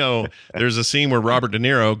Casino, there's a scene where Robert De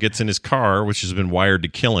Niro gets in his car, which has been wired to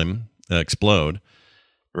kill him. Explode,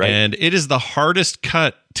 right? And it is the hardest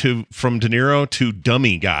cut from De Niro to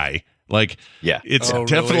dummy guy. Like, it's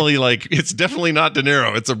definitely it's definitely not De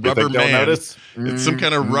Niro. It's a rubber man. It's some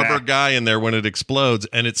kind of rubber guy in there when it explodes,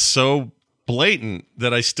 and it's so blatant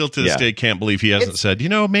that I still to this day can't believe he hasn't said,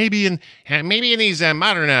 maybe in these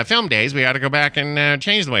modern film days we ought to go back and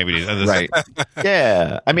change the way we do this. Right.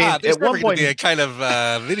 Yeah. I mean, there's at one point, be a kind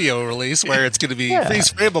of video release where it's going to be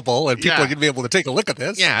freeze frameable and people are going to be able to take a look at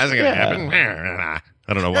this. Yeah, that's going to happen.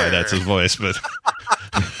 I don't know why that's his voice, but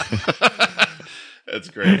that's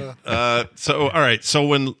great. So, all right. So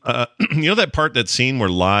when that scene where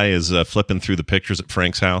Lai is flipping through the pictures at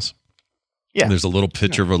Frank's house. Yeah. There's a little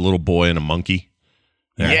picture of a little boy and a monkey.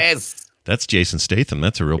 Yes. That's Jason Statham.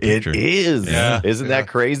 That's a real picture. It is. Yeah. Isn't that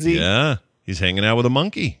crazy? Yeah. He's hanging out with a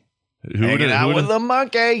monkey. Hanging out with a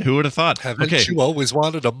monkey. Who would have thought? Haven't you always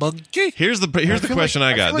wanted a monkey? Here's the question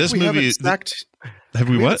I got. This movie. Have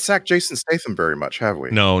we haven't what? sacked Jason Statham very much, have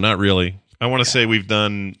we? No, not really. I want to say we've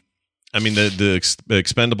done. I mean, the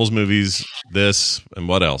Expendables movies. This and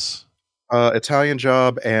what else? Italian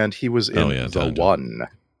Job, and he was in Italian The One.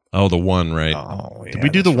 Oh, The One, right? Oh, yeah, did we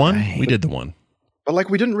do The One? right. We did The One. But like,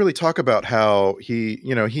 we didn't really talk about how he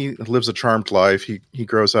lives a charmed life. He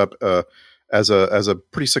grows up as a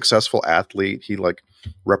pretty successful athlete. He like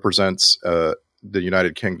represents the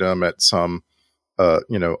United Kingdom at some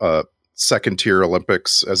second tier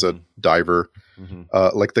Olympics as a diver.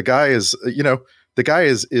 Like the guy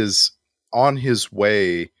is on his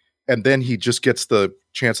way, and then he just gets the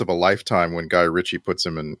chance of a lifetime when Guy Ritchie puts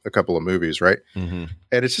him in a couple of movies, right? Mm-hmm.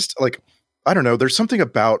 And it's just like, I don't know. There's something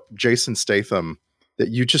about Jason Statham that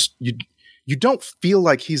you don't feel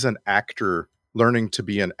like he's an actor learning to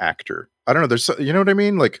be an actor. I don't know. There's, you know what I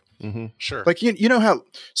mean? Like, Sure. like you know how.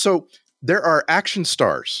 So there are action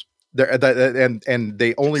stars there, and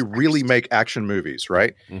they only really make action movies,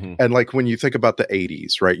 right? Mm-hmm. And like when you think about the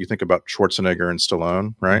 '80s, right? You think about Schwarzenegger and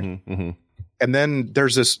Stallone, right? Mm-hmm. And then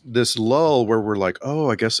there's this lull where we're like,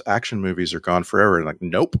 oh, I guess action movies are gone forever. And like,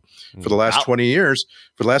 nope. For the last 20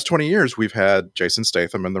 years, we've had Jason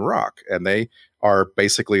Statham and The Rock, and they are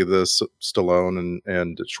basically the Stallone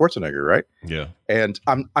and Schwarzenegger, right? Yeah. And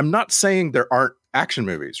I'm not saying there aren't action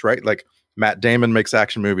movies, right? Like Matt Damon makes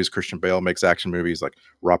action movies, Christian Bale makes action movies, like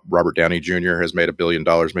Robert Downey Jr. has made $1 billion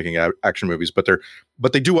making action movies, but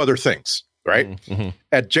they do other things, right? Mm-hmm.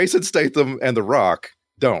 And Jason Statham and The Rock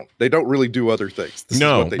they don't really do other things.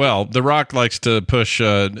 No, well, The Rock likes to push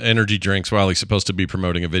energy drinks while he's supposed to be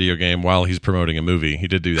promoting a video game while he's promoting a movie. He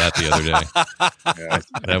did do that the other day. Yeah.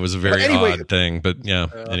 That was a very odd thing, but yeah.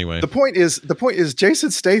 Anyway, the point is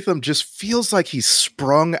Jason Statham just feels like he's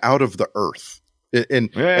sprung out of the earth.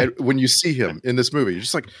 And when you see him in this movie, you're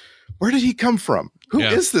just like, where did he come from? Who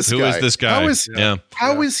is this guy? Who is this guy?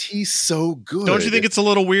 How is he so good? Don't you think it's a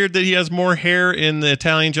little weird that he has more hair in The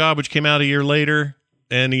Italian Job, which came out a year later?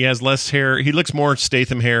 And he has less hair. He looks more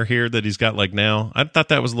Statham hair here that he's got like now. I thought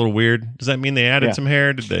that was a little weird. Does that mean they added some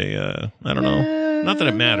hair? Did they? I don't know. Not that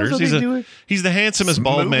it matters. He's the handsomest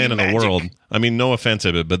bald man in the world. I mean, no offense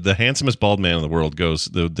of it, but the handsomest bald man in the world goes.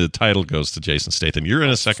 The title goes to Jason Statham. You're in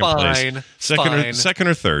a second place, second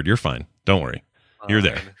or third. You're fine. Don't worry. You're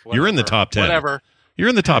there. Whatever. You're in the top 10. Whatever. You're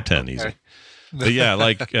in the top 10. Easy. But yeah,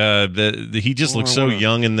 like he just looks so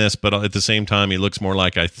young in this, but at the same time, he looks more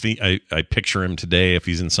like I picture him today if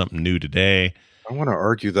he's in something new today. I want to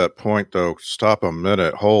argue that point, though. Stop a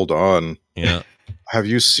minute. Hold on. Yeah. Have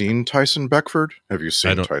you seen Tyson Beckford?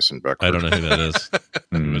 Tyson Beckford? I don't know who that is.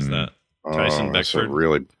 Who is that? Tyson That's a Beckford.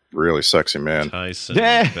 really, really sexy man. Tyson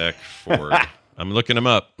Beckford. I'm looking him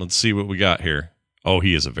up. Let's see what we got here. Oh,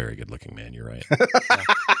 he is a very good-looking man. You're right.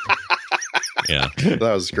 Yeah, that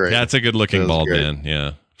was great. That's a good-looking bald great. man.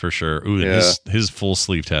 Yeah, for sure. Ooh, Yeah. his full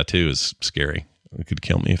sleeve tattoo is scary. It could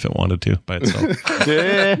kill me if it wanted to by itself.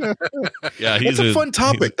 Yeah, It's a fun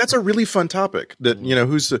topic. That's a really fun topic. That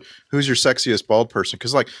who's your sexiest bald person?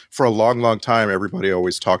 Because like for a long time, everybody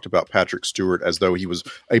always talked about Patrick Stewart as though he was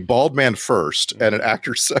a bald man first and an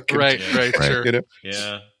actor second. Right, sure. You know?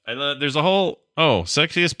 Yeah, there's a whole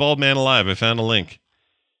sexiest bald man alive. I found a link.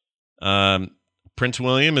 Prince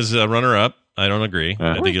William is a runner-up. I don't agree.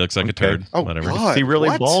 I think he looks like a turd. Oh, whatever. God. Is he really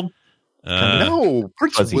What? bald? No,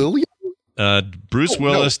 Prince Fuzzy. William. Bruce No,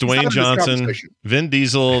 Willis, he's not in Dwayne this Johnson, conversation. Vin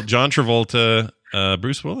Diesel, John Travolta,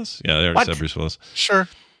 Bruce Willis. Yeah, they already said Bruce Willis. Sure.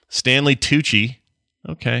 Stanley Tucci.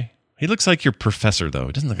 Okay, he looks like your professor though.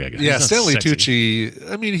 It doesn't look like Yeah, he's not Stanley sexy.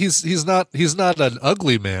 Tucci. I mean, he's not an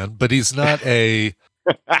ugly man, but he's not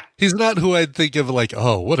he's not who I'd think of like,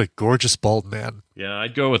 oh, what a gorgeous bald man. Yeah,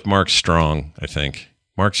 I'd go with Mark Strong. I think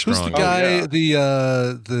Mark Who's Strong. the guy?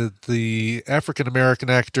 yeah. The African American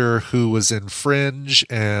actor who was in Fringe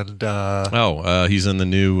and he's in the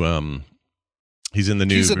new. He's in the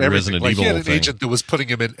new he's in everything. Resident Like Evil he had an thing. agent that was putting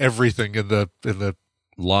him in everything in the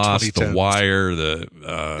Lost, The 2010s.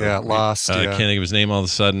 Wire, Lost. I can't think of his name all of a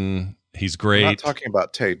sudden. He's great. I'm not talking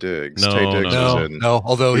about Tay Diggs. No, Tay Diggs no. was in. No,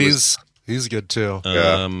 although he he's good too.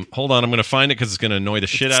 Hold on, I'm going to find it because it's going to annoy the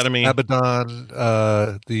shit out of me. Abaddon,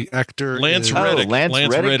 the actor Lance is- Reddick. Lance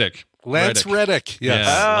Reddick. Lance Reddick. Yes.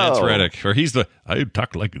 Yeah, Lance Oh. Reddick. Or he's I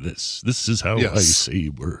talk like this. This is how Yes. I say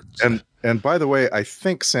words. And by the way, I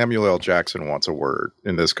think Samuel L. Jackson wants a word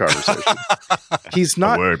in this conversation. He's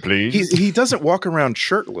not. word, please. He doesn't walk around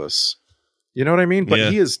shirtless. You know what I mean? But Yeah.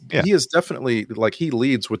 he is definitely like he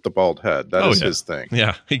leads with the bald head. That is his thing.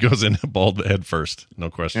 Yeah, he goes in bald head first. No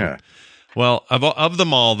question. Yeah. Well, of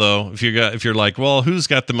them all, though, if you're like, well, who's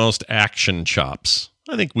got the most action chops?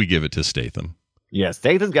 I think we give it to Statham. Yeah,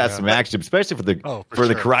 Statham's got some action, especially for the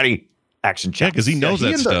the karate action Yeah, chops. because he knows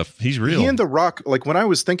that stuff. He's real. He and The Rock, like when I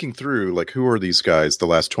was thinking through, like who are these guys the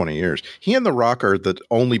last 20 years? He and The Rock are the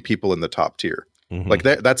only people in the top tier. Mhm. Like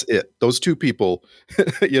that's it. Those two people,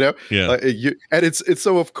 you know. Yeah. And it's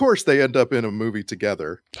so of course they end up in a movie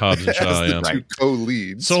together. Hobbs and Shaw, as the yeah. two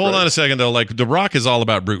co-leads. So hold right? on a second though. Like The Rock is all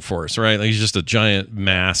about brute force, right? Like he's just a giant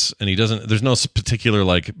mass, and there's no particular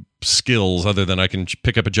like skills other than I can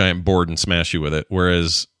pick up a giant board and smash you with it.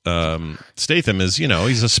 Whereas Statham is,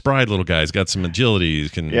 he's a spry little guy. He's got some agility.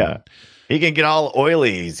 He can get all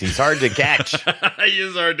oily. He's hard to catch. He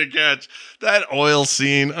is hard to catch. That oil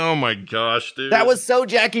scene. Oh my gosh, dude. That was so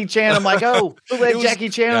Jackie Chan. I'm like, oh, who let Jackie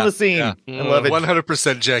Chan on the scene? Yeah. I love it.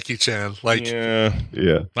 100% Jackie Chan. Like, yeah.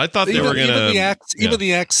 Yeah. I thought they were gonna even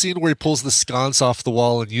the axe scene where he pulls the sconce off the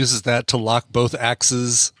wall and uses that to lock both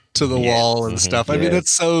axes to the wall and stuff. I mean,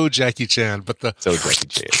 it's so Jackie Chan. But so Jackie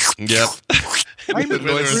Chan. Yep. I'm The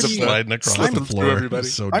noises of sliding across the slipping through floor. everybody.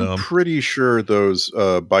 So I'm dumb. pretty sure those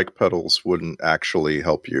bike pedals wouldn't actually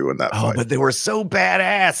help you in that Oh, fight. but they were so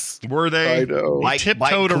badass. Were they? I know. He Bike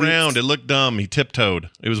tiptoed cleats. around. It looked dumb. He tiptoed.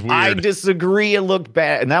 It was weird. I disagree. It looked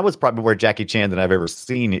bad. And that was probably where Jackie Chan that I've ever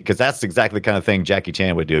seen it, because that's exactly the kind of thing Jackie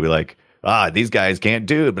Chan would do. Be like, these guys can't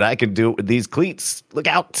do it, but I can do it with these cleats. Look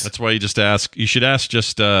out. That's why you should ask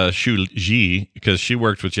just Shu Ji, because she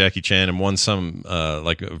worked with Jackie Chan and won some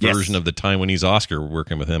like a version of the Taiwanese Oscar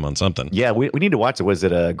working with him on something. Yeah, we need to watch it. Was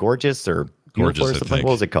it Gorgeous or Gorgeous, Beautiful or I something? think.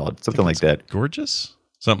 What was it called? Something like that. Gorgeous?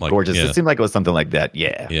 Something like Gorgeous. Yeah. It seemed like it was something like that.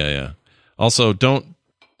 Yeah. Yeah. Also, don't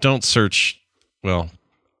search. Well,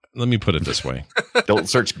 let me put it this way: Don't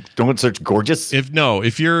search Gorgeous.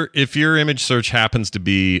 if your image search happens to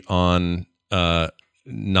be on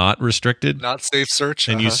not restricted, not safe search.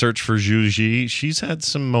 and you search for Zhu Ji, she's had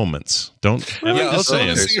some moments. I'm Yeah, just also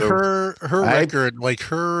saying. see her record, like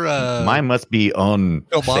her Mine must be on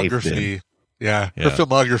filmography. Yeah, her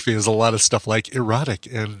filmography is a lot of stuff like erotic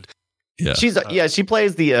and Yeah. She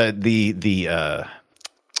plays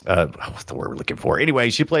what's the word we're looking for? Anyway,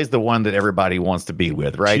 she plays the one that everybody wants to be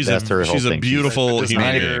with, right? That's her whole She's thing. a beautiful human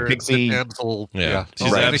manic being. pixie. damsel. Yeah.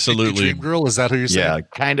 She's Manic pixie absolutely- dream girl. Is that who you're saying? Yeah,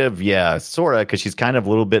 kind of. Yeah, sort of, because she's kind of a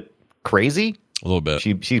little bit crazy. A little bit.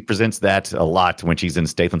 She presents that a lot when she's in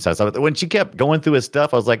Statham's house. When she kept going through his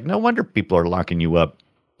stuff, I was like, no wonder people are locking you up.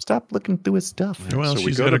 Stop looking through his stuff. Well, So we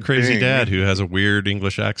she's go got a to crazy Bing. dad who has a weird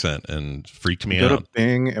English accent and freaked me Go to out.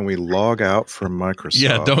 Bing and we log out from Microsoft.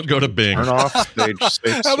 Yeah, don't go to Bing. Turn off stage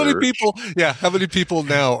safe How many search. people? Yeah, how many people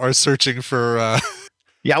now are searching for?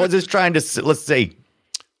 Yeah, I was just trying to, let's say,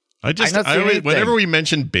 I not seeing always, anything. whenever we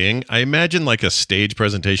mention Bing, I imagine like a stage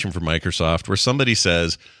presentation for Microsoft where somebody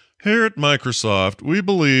says, "Here at Microsoft, we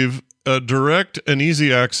believe a direct and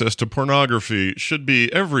easy access to pornography should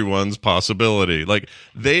be everyone's possibility." Like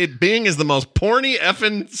Bing is the most porny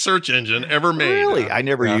effing search engine ever made. really, I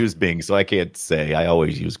never used Bing, so I can't say. I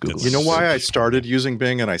always use Google. You know why I started using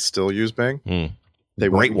Bing and I still use Bing? Hmm. They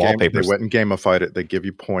Great wallpapers. They went and gamified it. They give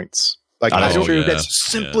you points. Like Oh, that's I don't- true. That's the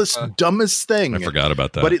simplest, dumbest thing. I forgot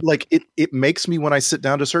about that. But it makes me, when I sit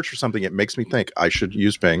down to search for something, it makes me think I should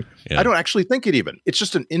use Bing. Yeah. I don't actually think it even. It's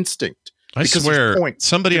just an instinct. I because swear, there's points.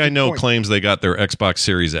 somebody Give I you know points. claims they got their Xbox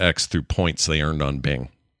Series X through points they earned on Bing.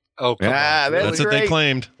 Oh, come Ah, on. that's That's what they great.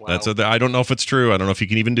 claimed. Wow. That's what I don't know if it's true. I don't know if you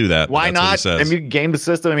can even do that. but Why that's what it not? says. I mean, game the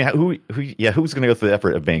system. I mean, who's going to go through the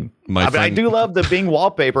effort of Bing? My I mean, I friend- do love the Bing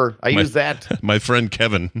wallpaper. I use that. My friend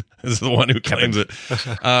Kevin is the one who claims it.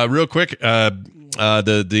 Real quick,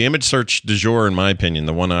 the image search du jour, in my opinion,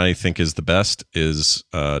 the one I think is the best is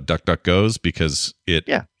DuckDuckGo's, because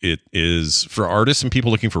it is for artists and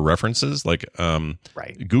people looking for references. Like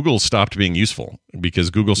Right. Google stopped being useful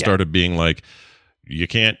because Google started being like,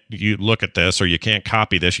 you look at this, or you can't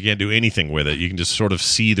copy this, you can't do anything with it. You can just sort of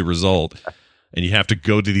see the result. And you have to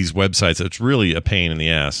go to these websites. It's really a pain in the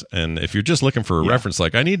ass. And if you're just looking for a reference,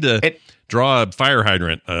 like I need to draw a fire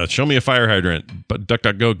hydrant, show me a fire hydrant, but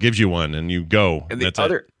DuckDuckGo gives you one, and you go. And That's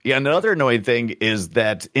the other annoying thing is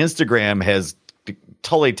that Instagram has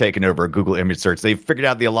totally taken over Google image search. They've figured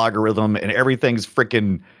out the algorithm, and everything's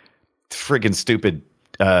freaking stupid.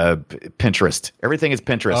 Pinterest. Everything is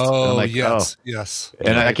Pinterest. And I'm Oh, like, yes, yes.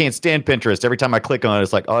 And I can't stand Pinterest. Every time I click on it,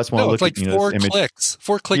 it's like, I just want to No, look it's like at this 4 image. clicks.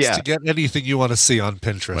 4 clicks Yeah. to get anything you want to see on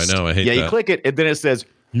Pinterest. I know. I hate Yeah, that. you click it, and then it says,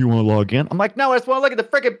 "You want to log in?" I'm like, "No, I just want to look at the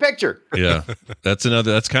freaking picture." Yeah, that's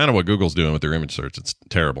kind of what Google's doing with their image search. It's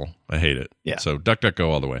terrible. I hate it. Yeah. So DuckDuckGo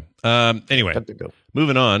all the way. Anyway, DuckDuckGo.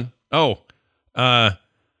 moving on. I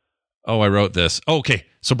wrote this. Okay.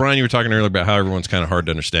 So Brian, you were talking earlier about how everyone's kind of hard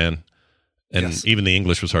to understand. And Yes. even the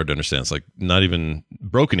English was hard to understand. It's like not even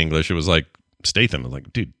broken English. It was like Statham.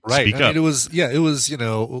 Like, dude, Right. speak I mean, up. it was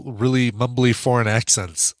really mumbly foreign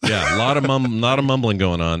accents. Yeah, a lot of mumbling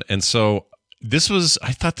going on. And so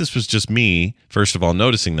I thought this was just me, first of all,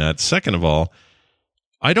 noticing that. Second of all,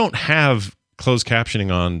 I don't have closed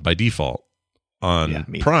captioning on by default on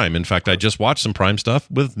me. Prime. In fact, I just watched some Prime stuff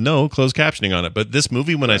with no closed captioning on it. But this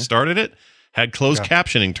movie, when I started it, had closed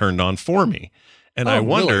captioning turned on for me. And I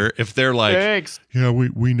wonder if they're like, Thanks. yeah,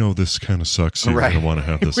 we know this kind of sucks, so Right. we don't want to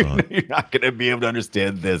have this on. You're not going to be able to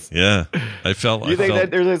understand this. Yeah, I felt. You think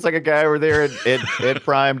that there's like a guy over there at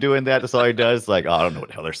Prime doing that? That's all he does. Like, oh, I don't know what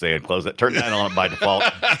the hell they're saying. Close it. Turn that on by default.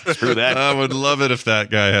 Screw that. I would love it if that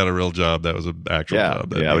guy had a real job. That was an actual job.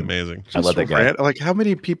 That'd be amazing. I love that guy. Like, how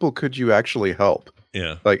many people could you actually help?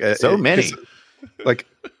 Yeah. Like So many. Like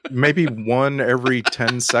maybe one every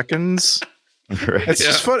 10 seconds. Right. It's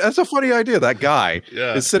just fun. That's a funny idea. That guy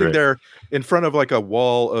is sitting Right. there in front of like a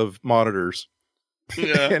wall of monitors,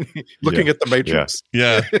 and looking at the Matrix.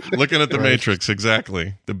 Yeah, looking at the Matrix,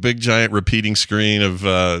 exactly. The big giant repeating screen of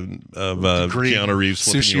Green Keanu Reeves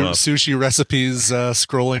flipping you off. sushi recipes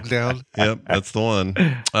scrolling down. Yep, that's the one.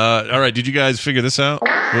 All right, did you guys figure this out?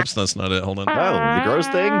 Whoops, that's not it. Hold on. Oh, the gross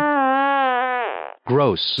thing?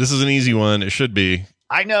 Gross. This is an easy one. It should be.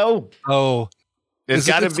 I know. Oh, It's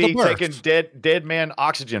got to it's the be barf. taking dead man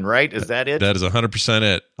oxygen, right? Is that it? That is 100%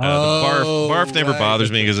 it. The barf never right.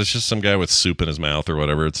 bothers me because it's just some guy with soup in his mouth or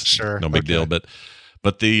whatever. It's Sure, no big okay. deal.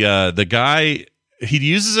 But the guy, he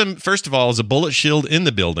uses him first of all as a bullet shield in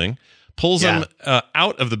the building, pulls him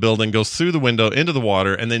out of the building, goes through the window into the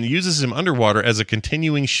water, and then uses him underwater as a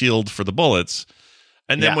continuing shield for the bullets.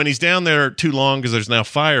 And then when he's down there too long because there's now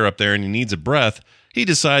fire up there and he needs a breath, he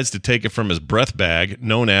decides to take it from his breath bag,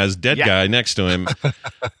 known as dead guy next to him.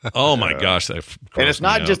 Oh my gosh, that and it's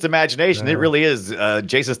not just imagination. It really is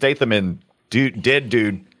Jason Statham and dead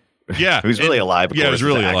dude. Yeah, who's really alive. Of Yeah, course, who's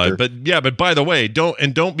really as an alive. actor. But by the way,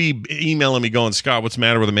 don't be emailing me going, Scott, what's the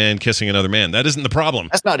matter with a man kissing another man? That isn't the problem.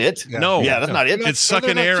 That's not it. No, Yeah, that's not it. It's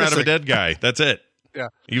sucking not air out of a kissing. dead guy. That's it. Yeah.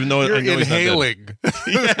 Even though You're I know he's not dead. inhaling.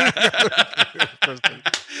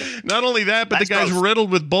 Not only that, but That's the guy's gross.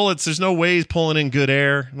 riddled with bullets. There's no way he's pulling in good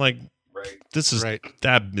air. Like, this is Right.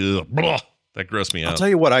 that. Ugh, blah, that grossed me I'll out. tell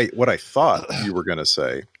you what I thought you were going to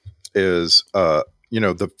say is,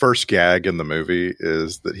 the first gag in the movie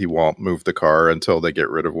is that he won't move the car until they get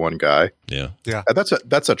rid of one guy. Yeah, And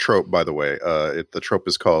that's a trope, by the way. The trope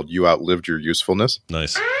is called "You outlived your usefulness,"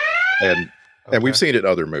 nice. and we've seen it in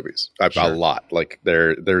other movies a lot. Like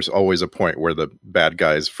there's always a point where the bad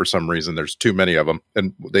guys, for some reason, there's too many of them,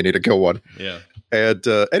 and they need to kill one. Yeah, And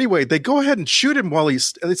anyway, they go ahead and shoot him while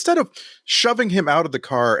instead of shoving him out of the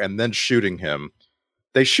car and then shooting him,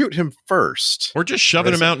 they shoot him first. or just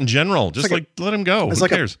shoving him out in general. Just like let him go. It's Who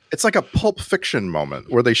like cares? it's like a Pulp Fiction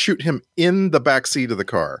moment where they shoot him in the back seat of the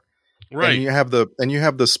car. Right. And you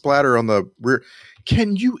have the splatter on the rear.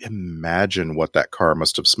 Can you imagine what that car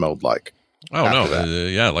must have smelled like? Oh no, after that?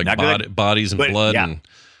 yeah, like Not good. bodies and But, blood yeah.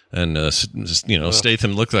 and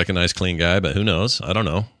Statham looked like a nice clean guy, but who knows? I don't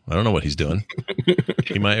know what he's doing.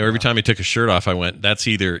 He might. Every time he took his shirt off, I went, "That's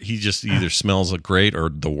he just either smells great or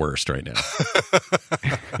the worst right now."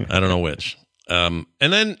 I don't know which. And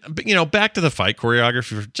then back to the fight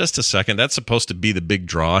choreography for just a second. That's supposed to be the big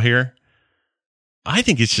draw here. I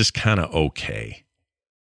think it's just kind of okay.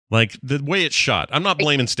 Like the way it's shot. I'm not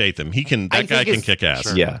blaming Statham. That guy can kick ass.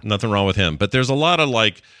 Sure. Yeah. Nothing wrong with him. But there's a lot of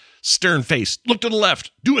like stern face. Look to the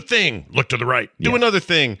left. Do a thing. Look to the right. Do another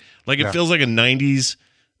thing. Like it feels like a 90s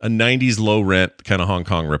low rent kind of Hong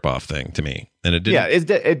Kong ripoff thing to me. And it didn't.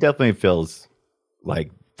 Yeah, it definitely feels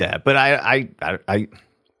like that. But I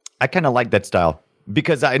kind of like that style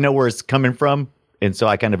because I know where it's coming from, and so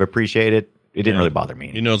I kind of appreciate it. It didn't really bother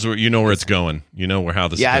me. You know where it's going. You know how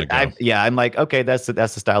this is going to go. I'm like, okay, that's a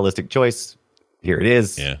stylistic choice. Here it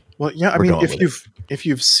is. Yeah. Well, yeah. I We're mean, going with if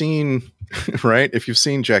you've seen right, if you've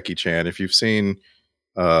seen Jackie Chan, if you've seen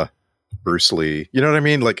Bruce Lee, you know what I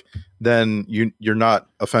mean. Like, then you're not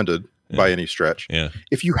offended by any stretch. Yeah.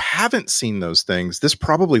 If you haven't seen those things, this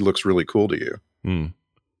probably looks really cool to you.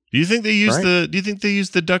 Do you think they used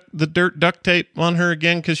Right. the dirt duct tape on her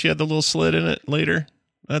again because she had the little slit in it later?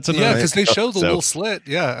 That's another. Yeah, because they showed the So- little slit.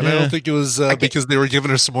 Yeah, and I Yeah. don't think it was because they were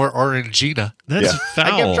giving her some more Orangina. That's I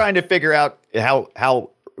foul. kept trying to figure out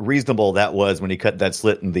how reasonable that was when he cut that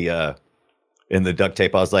slit in the duct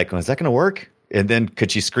tape. I was like, is that going to work? And then could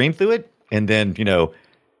she scream through it? And then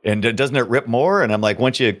and doesn't it rip more? And I'm like,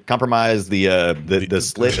 once you compromise the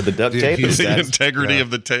slit of the duct tape, the is the that integrity of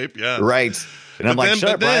the tape. Yeah. right? And I'm like, shut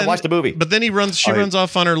up, Brian, watch the movie. But then she runs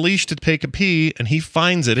off on her leash to take a pee, and he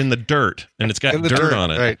finds it in the dirt, and it's got In the dirt dirt, on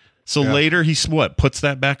it. right. So later he puts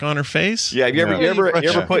that back on her face? Yeah, you ever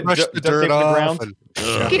put brush duct the tape dirt in the off ground? and-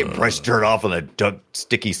 You can't brush dirt off on the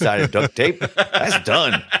sticky side of duct tape. That's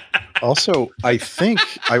done. Also, I think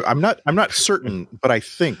I'm not certain, but I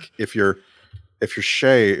think if you're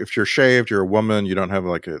shaved, you're a woman, you don't have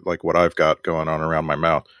like what I've got going on around my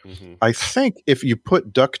mouth. Mm-hmm. I think if you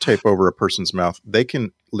put duct tape over a person's mouth, they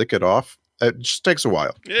can lick it off. It just takes a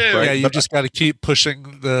while. Yeah. right? Yeah, you But just got to keep pushing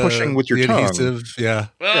with your the tongue. adhesive. Yeah.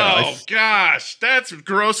 Oh gosh, that's the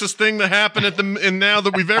grossest thing that happened and now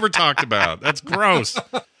that we've ever talked about. That's gross.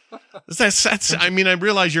 That's. I mean, I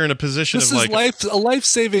realize you're in a position This of is like a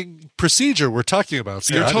life-saving procedure we're talking about.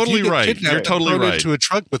 Scott. You're totally If you get right. kidnapped You're totally and thrown right. into a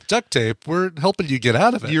trunk with duct tape, we're helping you get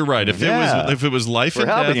out of it. You're right. If it was life We're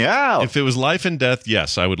and helping you death, out. if it was life and death,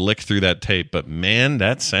 yes, I would lick through that tape. But man,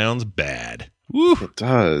 that sounds bad. Woo. It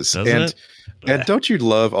does. Doesn't it? And don't you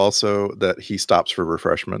love also that he stops for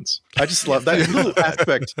refreshments? I just love that little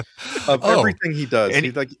aspect of everything he does. And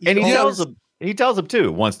He he tells them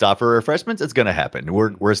too. One stop for refreshments. It's going to happen.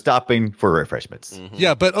 We're stopping for refreshments.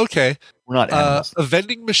 Yeah, but okay. We're not animals. A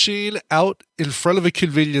vending machine out in front of a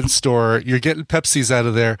convenience store. You're getting Pepsis out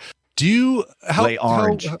of there. Do you Play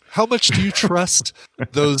orange. how much do you trust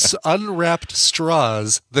those unwrapped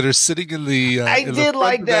straws that are sitting in the? I in the did front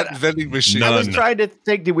like of that. vending machine. I was None. trying to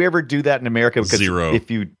think, did we ever do that in America? Because Zero. If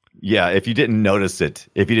you didn't notice it,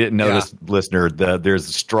 listener,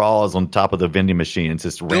 there's straws on top of the vending machine. It's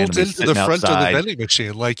just Built randomly into the sitting front outside. of the vending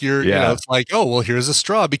machine, like you Yeah. know, it's like, oh well, here's a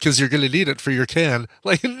straw because you're going to need it for your can.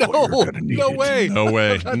 Like, no way, No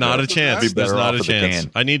way. Not a chance. Be There's better not off a with the chance.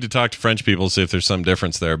 can. I need to talk to French people, see if there's some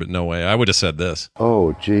difference there, but no way. I would have said this.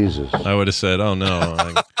 Oh, Jesus. I would have said, oh no,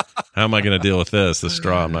 how am I going to deal with this? The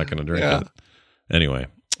straw, I'm not going to drink Yeah. it. Anyway.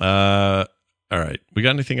 All right. We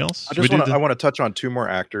got anything else? I Should we just do want to touch on two more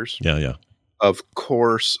actors. Yeah. Of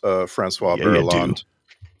course, Francois Yeah, you Berland.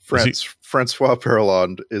 Francois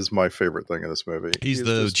Berland is my favorite thing in this movie. He's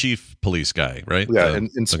the just- chief police guy, right? yeah, The-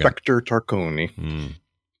 Inspector Tarconi. okay.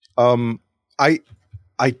 Mm.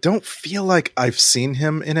 I don't feel like I've seen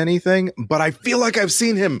him in anything, but I feel like I've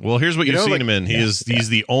seen him. Well, here's what You you've know, seen like- him in. He's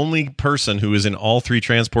the only person who is in all three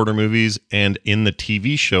Transporter movies and in the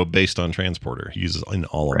TV show based on Transporter. He's in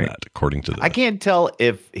all of Right. that, according to the. I can't tell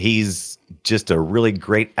if he's just a really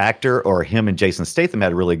great actor or him and Jason Statham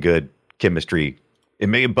had really good chemistry. It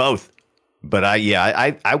may be both, but I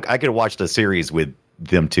could have watched a series with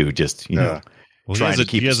them two. Just Yeah. Well, trying to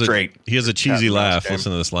keep it straight. He has a cheesy Cat laugh. game.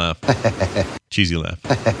 Listen to this laugh. Cheesy laugh.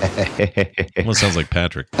 Almost sounds like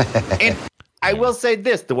Patrick. And I will say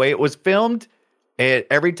this: the way it was filmed,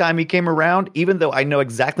 every time he came around, even though I know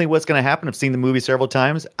exactly what's going to happen, I've seen the movie several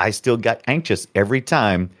times, I still got anxious every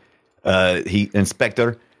time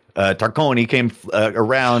Inspector Tarconi came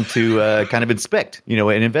around to kind of inspect, and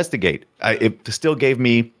investigate. It still gave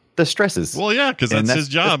me the stresses. Well, yeah, because And that's his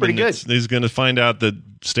job. pretty and good. he's going to find out that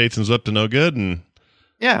Statham's up to no good, and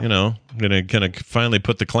Yeah, going to kind of finally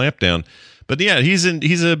put the clamp down. But yeah, he's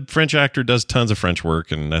a French actor, does tons of French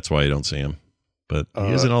work, and that's why you don't see him. But he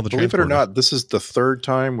is in all the. Believe it or Transporters. not, this is the third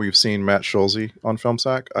time we've seen Matt Schulze on Film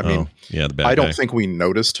Sack. I mean, yeah, the bad I don't guy. think we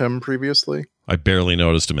noticed him previously. I barely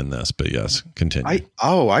noticed him in this, but yes, continue.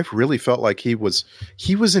 I really felt like he was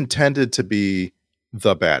intended to be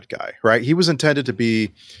the bad guy, right? He was intended to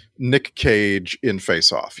be Nick Cage in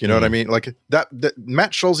Face Off. You know what I mean? Like that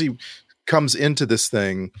Matt Schulze comes into this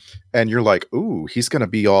thing and you're like, ooh, he's going to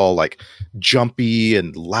be all like jumpy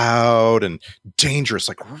and loud and dangerous,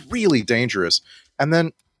 like really dangerous. And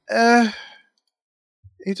then,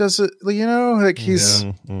 he does it, like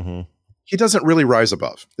Mhm. he doesn't really rise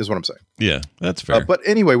above is what I'm saying. Yeah, that's fair. But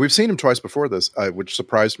anyway, we've seen him twice before this, which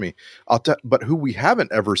surprised me. But who we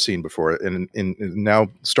haven't ever seen before, and now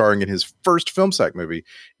starring in his first Film Sack movie,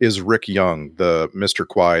 is Rick Young, the Mr.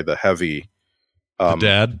 Kwai, the heavy the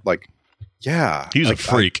dad, Like, yeah, he was like, a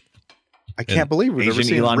freak. I can't believe we've never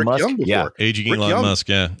Asian seen Elon Rick Musk? Young before. Yeah. Aging Rick Elon Young- Musk,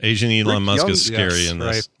 yeah. Asian Elon Rick Musk Young- is scary yes, in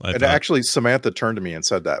this. right. And actually, Samantha turned to me and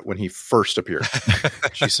said that when he first appeared.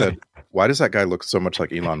 She said, "Why does that guy look so much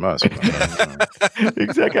like Elon Musk?"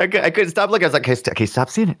 exactly. I couldn't stop looking. I was like, okay, stop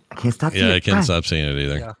seeing it. I can't stop seeing Yeah, it. I can't Fine. stop seeing it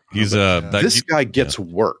either. Yeah. He's This guy gets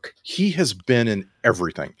work. He has been in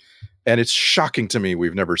everything. And it's shocking to me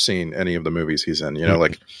we've never seen any of the movies he's in.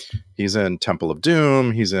 Like he's in Temple of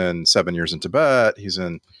Doom, he's in 7 Years in Tibet, he's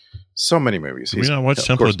in so many movies. Did we not watch of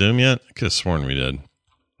Temple course- of Doom yet? I could have sworn we did.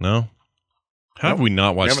 No? How have Nope. we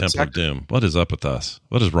not watched haven't Temple of Doom? What is up with us?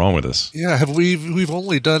 What is wrong with us? Yeah, we've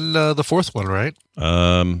only done the fourth one, right?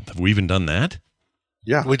 Have we even done that?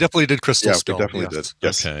 Yeah. We definitely did Crystal Yeah, Skull. we definitely yes. did.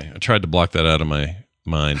 Yes. Okay. I tried to block that out of my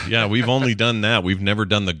mind. Yeah, we've only done that. We've never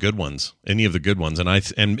done the good ones, any of the good ones.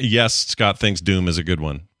 And yes, Scott thinks Doom is a good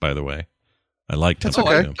one, by the way. I like Temple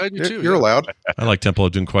of Doom. I do too. You're allowed. I like Temple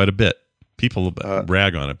of Doom quite a bit. People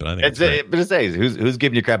rag on it, but I think it's great. But it says, who's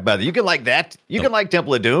giving you crap about it? You can like that. You can like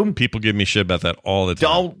Temple of Doom. People give me shit about that all the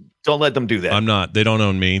time. Don't let them do that. I'm not. They don't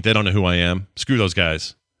own me. They don't know who I am. Screw those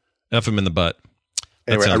guys. F them in the butt.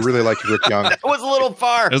 Anyway, I really like Rick Young. That was a little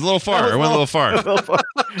far. It was a little far. I went a little far.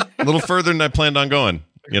 A little further than I planned on going.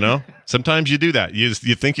 You know, sometimes you do that. You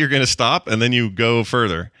think you're going to stop, and then you go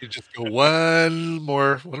further. You just go one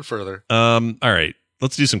further. All right,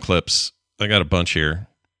 let's do some clips. I got a bunch here,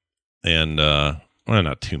 and well,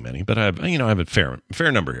 not too many, but I have a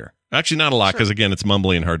fair number here. Actually, not a lot because again, it's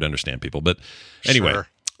mumbly and hard to understand people. But anyway, Sure.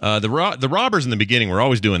 The robbers in the beginning were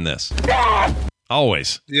always doing this.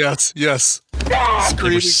 Always. Yes.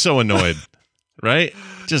 They were so annoyed, right?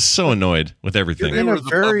 Just so annoyed with everything. You're in were a the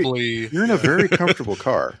very, bubbly- you're in a very comfortable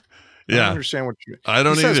car. I Yeah. don't understand what you. I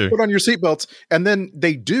don't He says, either. Put on your seatbelts, and then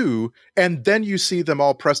they do, and then you see them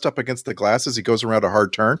all pressed up against the glass as he goes around a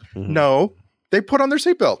hard turn. Mm-hmm. No, they put on their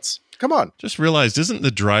seatbelts. Come on. Just realized, isn't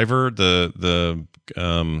the driver the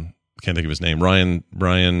can't think of his name, Ryan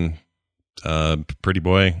Pretty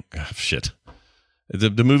Boy? Oh, shit.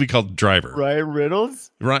 The movie called Driver. Ryan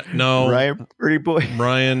Reynolds? No. Ryan Pretty Boy?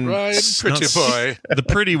 Ryan Pretty Boy. The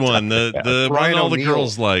pretty one. The one Ryan all the O'Neal.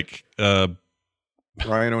 girls like.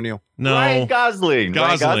 Ryan O'Neal. No. Ryan Gosling.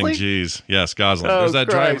 Ryan Gosling, jeez. Yes, Gosling. Oh, there's that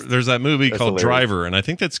driver. Christ. There's that movie That's called hilarious. Driver, and I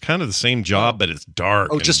think that's kind of the same job, but it's dark.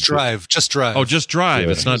 Oh, and- just drive. Just drive. Oh, just drive.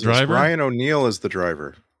 Yeah. It's not Driver. Ryan O'Neal is the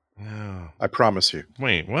driver. Oh. I promise you.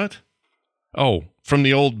 Wait, what? Oh, from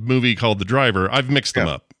the old movie called The Driver. I've mixed them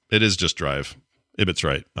Yeah. up. It is just Drive. Ibit's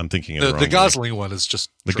right. I'm thinking of the wrong The one. Gosling one is just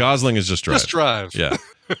The drive. Gosling is just Drive. Just drive. Yeah.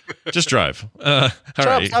 Just Drive. All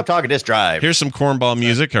right. Stop talking. Just drive. Here's some cornball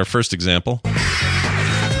music. Our first example.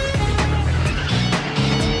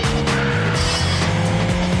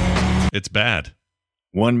 It's bad.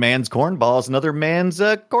 One man's cornballs, another man's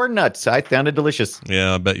corn nuts. I found it delicious.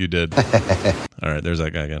 Yeah, I bet you did. All right, there's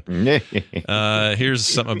that guy again. Here's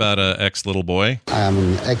something about an ex-little boy. I am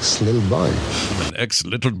an ex-little boy. An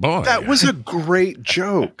ex-little boy. That was a great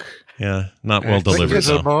joke. Yeah, not well delivered,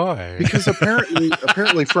 though. boy. Because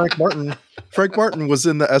apparently Frank Martin was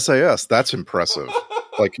in the SAS. That's impressive.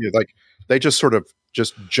 Like they just sort of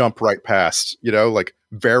just jump right past, like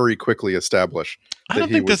very quickly establish. I don't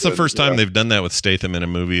think that's the first time they've done that with Statham in a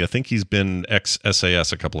movie. I think he's been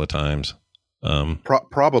ex-SAS a couple of times.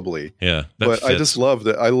 Probably. Yeah, that But I fits. just love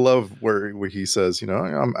that. I love where he says,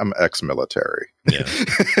 I'm ex-military. Yeah.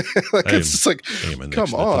 It's just like, I am an come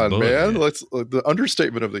ex-little on, boy. man. Let's the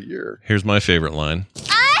understatement of the year. Here's my favorite line.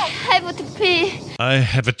 I have to pee. I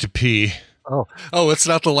have it to pee. Oh, it's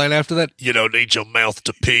not the line after that? You don't need your mouth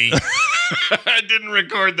to pee. I didn't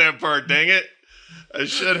record that part, dang it. I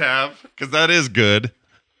should have, because that is good.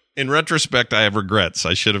 In retrospect, I have regrets.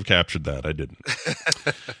 I should have captured that. I didn't.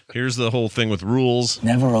 Here's the whole thing with rules.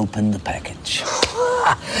 Never open the package.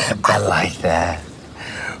 I like that.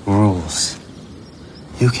 Rules.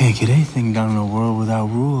 You can't get anything done in the world without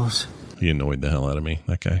rules. He annoyed the hell out of me,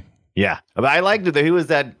 that guy. Yeah, but I liked it. He was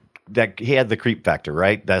that he had the creep factor,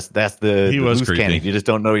 right? That's the He was loose creepy. cannon. You just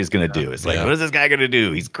don't know what he's going to do. It's like, Yeah. what is this guy going to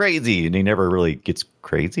do? He's crazy, and he never really gets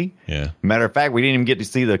crazy. Yeah. Matter of fact, we didn't even get to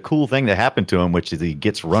see the cool thing that happened to him, which is he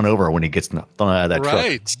gets run over when he gets thrown out of that truck.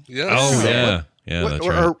 Right. Yes. Oh, yeah. Yeah, that's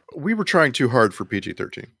right. We were trying too hard for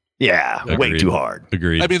PG-13. Yeah, way Agreed. too hard.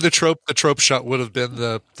 Agreed. I mean, the trope shot would have been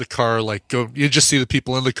the car like go. You just see the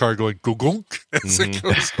people in the car going gunk as it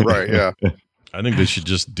goes. Right, yeah. I think they should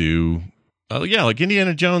just do, like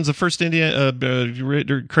Indiana Jones, the first Traders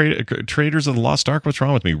of the Lost Ark. What's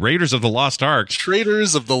wrong with me? Raiders of the Lost Ark.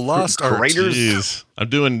 Traders of the Lost Ark. Raiders? Jeez. I'm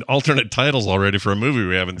doing alternate titles already for a movie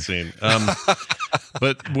we haven't seen.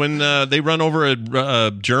 But when they run over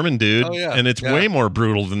a German dude, Oh, yeah. and it's Yeah. way more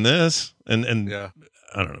brutal than this, and Yeah.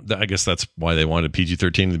 I don't know. I guess that's why they wanted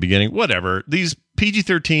PG-13 in the beginning. Whatever. These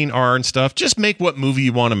PG-13 are and stuff. Just make what movie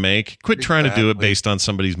you want to make. Quit trying to do it Exactly. based on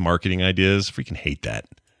somebody's marketing ideas. Freaking hate that.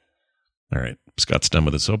 All right. Scott's done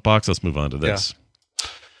with his soapbox. Let's move on to this.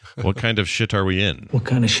 What kind of shit are we in? What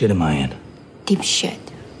kind of shit am I in? Deep shit.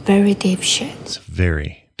 Very deep shit. It's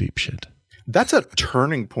very deep shit. That's a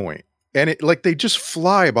turning point. And they just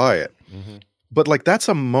fly by it. Mm-hmm. But that's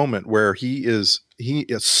a moment where he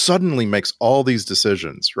suddenly makes all these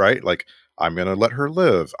decisions, right? Like, I'm going to let her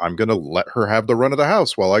live. I'm going to let her have the run of the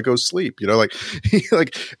house while I go sleep, and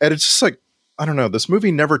it's just like, I don't know. This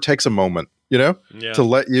movie never takes a moment, to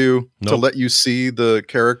let you see the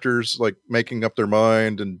characters like making up their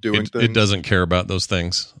mind and doing things. It doesn't care about those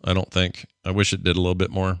things. I don't think. I wish it did a little bit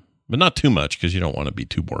more. but not too much because you don't want to be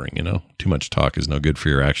too boring. Too much talk is no good for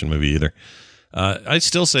your action movie either. I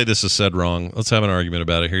still say this is said wrong. Let's have an argument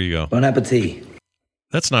about it. Here you go. Bon appetit.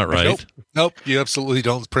 That's not right. Nope. You absolutely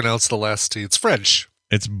don't pronounce the last T. It's French.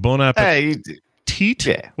 It's bon appetit.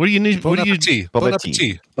 Yeah. What do you need? Bon What do you? appetit. Bon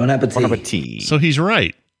appetit. Bon appetit. Bon appetit. So he's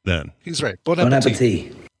right then. He's right. Bon Bon appetit.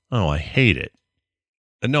 appetit. Oh, I hate it.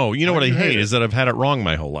 No, you know what I hate is that I've had it wrong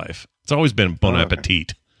my whole life. It's always been bon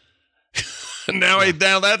appetit. Now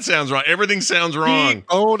that sounds wrong. Everything sounds wrong.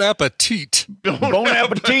 Bon appetit. Bon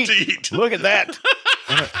appetit. Look at that.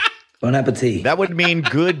 Bon appetit. That would mean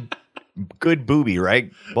good booby,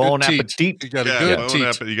 right? Bon Good teat. appetit. You got a Yeah, good bon teat.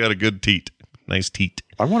 appetit. You got a good teat. Nice teat.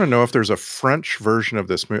 I want to know if there's a French version of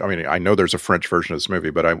this movie. I mean, I know there's a French version of this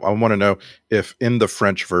movie, but I want to know if in the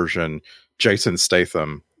French version, Jason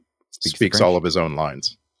Statham speaks French? all of his own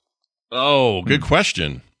lines. Oh, good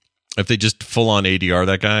question. If they just full on ADR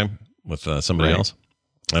that guy with somebody else,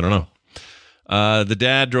 I don't know. The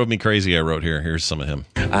dad drove me crazy. I wrote here. Here's some of him.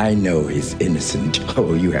 I know he's innocent.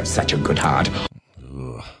 Oh, you have such a good heart.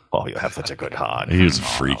 Oh, you have such a good heart. He was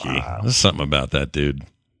freaky. There's something about that dude.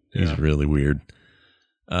 He's really weird.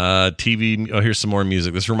 TV. Oh, here's some more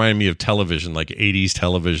music. This reminded me of television, like 80s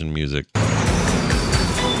television music.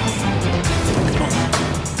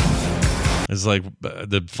 It's like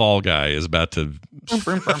the Fall Guy is about to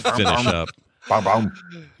finish up.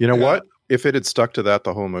 You know what? If it had stuck to that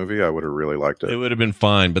the whole movie, I would have really liked It it. would have been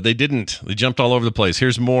fine, but they didn't. They jumped all over the place.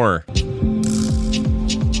 Here's more.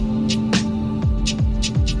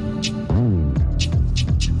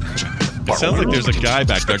 It sounds like there's a guy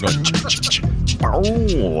back there going.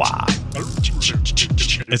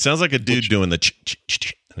 It sounds like a dude doing the.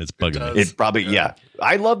 And it's bugging me. It probably, yeah.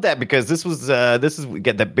 I love that because this is we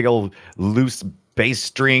get that big old loose bass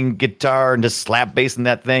string guitar and just slap bass in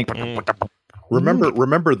that thing.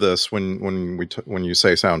 Remember this when you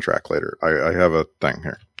say soundtrack later. I have a thing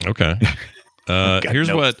here. Okay. Here's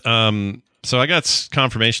notes. what. So I got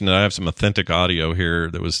confirmation that I have some authentic audio here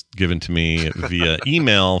that was given to me via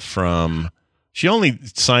email from. She only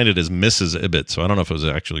signed it as Mrs. Ibbett, so I don't know if it was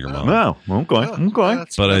actually your mom. Oh, okay.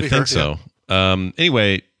 That's But I maybe think her, so.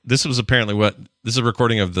 Anyway, this was apparently what this is a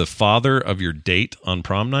recording of the father of your date on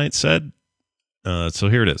prom night said. So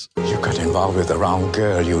here it is. You got involved with the wrong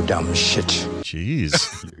girl, you dumb shit. Jeez.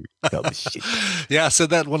 Shit. Yeah, I said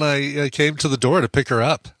that when I came to the door to pick her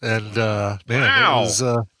up, and man, Wow. it was,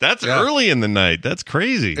 That's yeah. early in the night. That's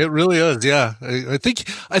crazy. It really is. Yeah, I think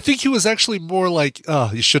he was actually more like,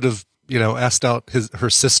 oh, you should have asked out her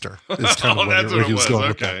sister. Is kind of that's where what he it was was. going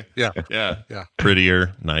with Okay. that. Yeah. Yeah.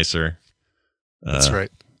 Prettier, nicer. That's right.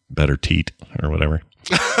 Better teat or whatever.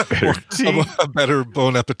 A better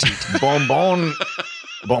bon appetit.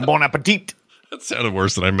 Bon appetit. That sounded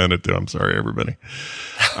worse than I meant it to. I'm sorry, everybody.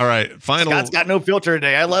 All right. Final. Scott's got no filter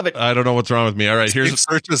today. I love it. I don't know what's wrong with me. All right. Here's Here's.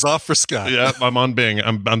 search is off for Scott. Yeah, I'm on Bing.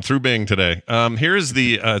 I'm through Bing today. Here's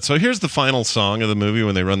the. So here's the final song of the movie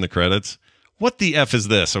when they run the credits. What the F is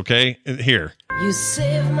this? Okay. Here. You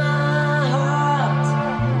save my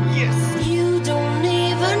heart. Yes. You don't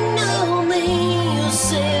even know me. You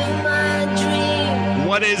save my dream.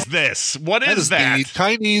 What is this? What That is that? the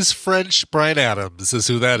Chinese French Bryan Adams is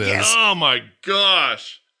who that is. Oh my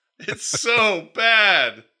gosh. It's so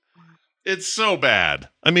bad. It's so bad.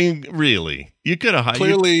 I mean, really. You could have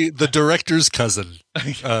Clearly, the director's cousin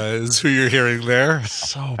is who you're hearing there.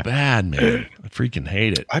 So bad, man. I freaking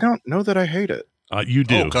hate it. I don't know that I hate it. You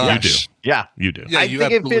do. Oh, gosh. You do. Yeah. You do. Yeah, I you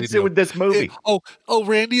think it absolutely fits do. in with this movie.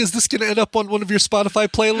 Randy, is this going to end up on one of your Spotify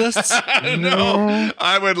playlists? No.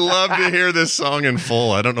 I would love to hear this song in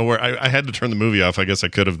full. I don't know where. I had to turn the movie off. I guess I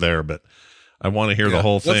could have there, but I want to hear the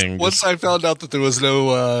whole thing. Once I found out that there was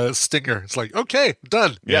no stinger, it's like, okay,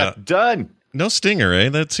 done. Yeah, done. No stinger, eh?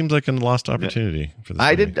 That seems like a lost opportunity for this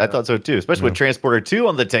I movie. did. I thought so too, especially with Transporter 2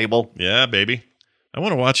 on the table. Yeah, baby. I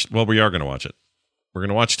want to watch. Well, we are going to watch it. We're going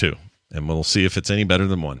to watch 2, and we'll see if it's any better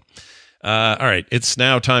than 1. All right, it's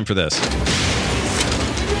now time for this.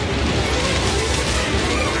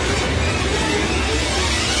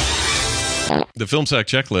 The Film Sack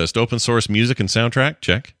checklist: open source music and soundtrack.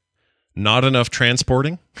 Check. Not enough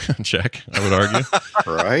transporting. Check. I would argue.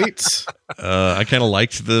 Right. I kind of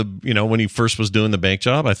liked when he first was doing the bank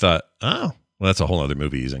job. I thought, oh, well, that's a whole other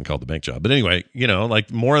movie he's in called The Bank Job. But anyway,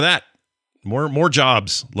 like more of that, more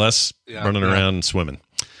jobs, less running around and swimming.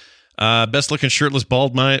 Best looking shirtless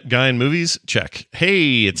bald guy in movies. Check.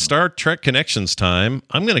 Hey, it's Star Trek Connections time.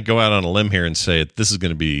 I'm going to go out on a limb here and say this is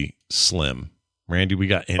going to be Slim. Randy, we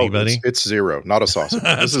got anybody? It's 0, not a sausage.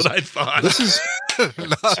 That's what I thought.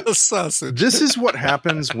 Not a sausage. This is what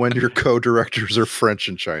happens when your co-directors are French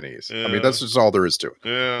and Chinese. I mean, that's just all there is to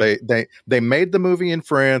it. Yeah. They made the movie in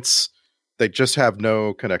France. They just have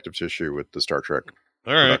no connective tissue with the Star Trek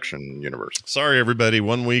All right. production universe. Sorry, everybody.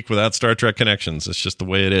 1 week without Star Trek connections. It's just the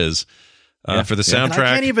way it is. For the And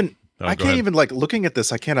soundtrack, I can't even like looking at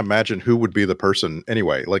this. I can't imagine who would be the person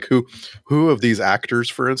anyway. Like who of these actors,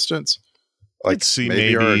 for instance, like Let's see,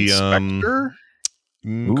 maybe our maybe, inspector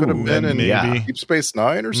could have been in maybe. Deep Space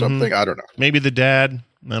Nine or something. I don't know. Maybe the dad.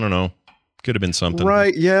 I don't know. Could have been something.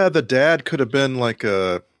 Right? Yeah, the dad could have been like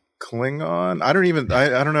a Klingon. I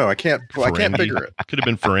don't know. I can't Ferengi. figure it. Could have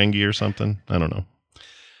been Ferengi or something. I don't know.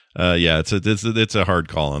 Yeah, it's a hard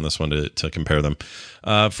call on this one to compare them.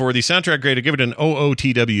 For the soundtrack grade, I give it an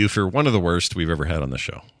OOTW for one of the worst we've ever had on the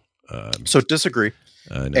show. So disagree.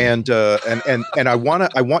 And I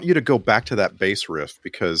want you to go back to that bass riff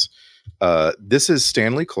because this is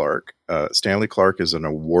Stanley Clarke. Stanley Clarke is an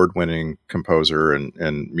award-winning composer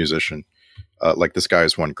and musician. Like this guy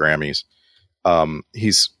has won Grammys.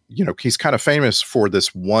 He's kind of famous for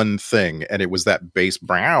this one thing, and it was that bass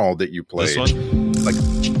brow that you played. This one? Like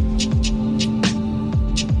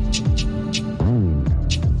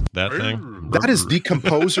that thing? that is the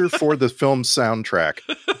composer for the film soundtrack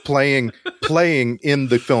playing in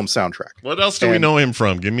the film soundtrack. What else do we know him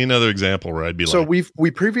from? Give me another example where I'd be So like,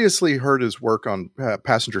 we previously heard his work on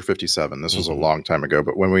Passenger 57. This was a long time ago,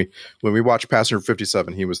 but when we watched Passenger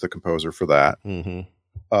 57, he was the composer for that.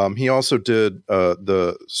 He also did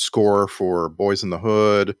the score for Boys in the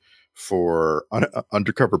Hood, for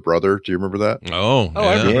Undercover Brother. Do you remember that? Oh,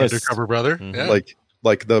 I remember Yes. Undercover Brother. Yeah.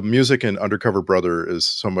 Like the music in Undercover Brother is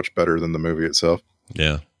so much better than the movie itself.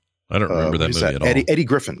 yeah. I don't remember that Who's movie at all. Eddie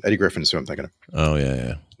Griffin. Eddie Griffin is who I'm thinking of. Oh,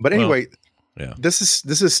 yeah. But anyway, yeah. this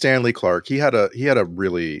is Stanley Clarke. He had a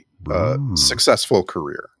really successful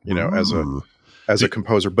career, as a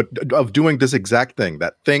composer, but of doing this exact thing,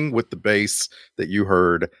 that thing with the bass that you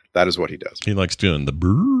heard. That is what he does. He likes doing the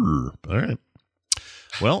brrr. All right.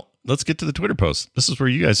 Well, let's get to the Twitter post. This is where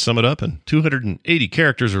you guys sum it up in 280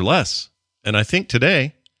 characters or less. And I think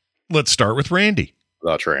today, let's start with Randy.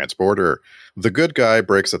 The Transporter. The good guy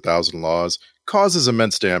breaks 1,000 laws, causes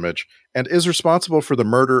immense damage, and is responsible for the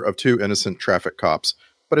murder of 2 innocent traffic cops.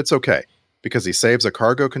 But it's okay, because he saves a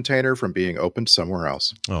cargo container from being opened somewhere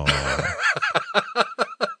else. Oh,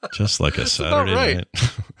 just like a Saturday right.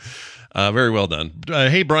 night. Very well done.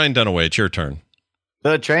 Hey, Brian Dunaway, it's your turn.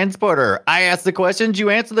 The Transporter. I ask the questions, you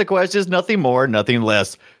answer the questions, nothing more, nothing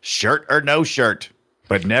less. Shirt or no shirt,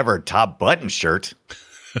 but never top button shirt.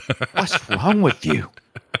 What's wrong with you?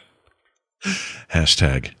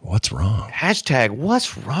 Hashtag, what's wrong? Hashtag,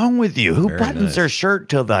 what's wrong with you? Who Very buttons nice. their shirt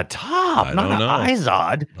to the top? I Not don't an know.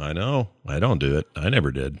 Izod. I know. I don't do it. I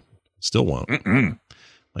never did. Still won't.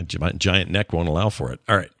 My giant neck won't allow for it.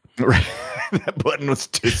 All right. That button was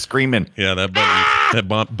screaming. Yeah, that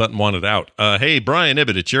button wanted out. Hey, Brian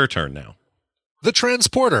Ibbett, it's your turn now. The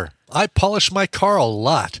Transporter. I polish my car a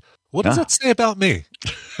lot. What does that say about me?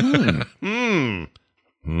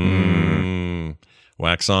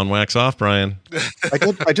 Wax on, wax off, Brian.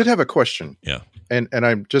 I did have a question. Yeah. And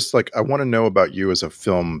I'm just like, I want to know about you as a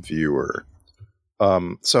film viewer.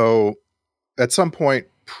 So at some point,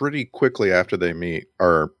 pretty quickly after they meet,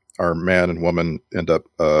 our man and woman end up,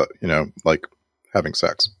 like having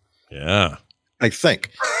sex. Yeah. I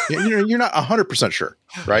think. You're not 100% sure,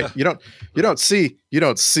 right? You don't see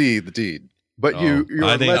the deed, but you're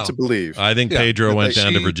led to believe. I think Pedro went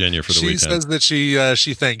down to Virginia for the She weekend. says that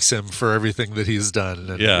she thanks him for everything that he's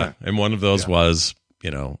done. And, Yeah, and one of those was,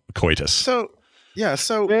 coitus. So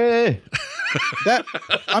that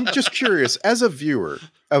I'm just curious, as a viewer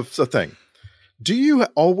of the thing, do you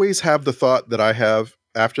always have the thought that I have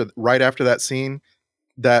right after that scene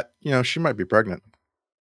that, she might be pregnant?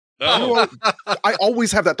 Oh. I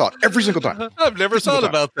always have that thought every single time. I've never thought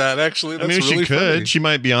about that, actually. That's she really could. funny. She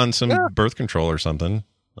might be on some birth control or something.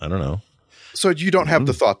 I don't know. So you don't have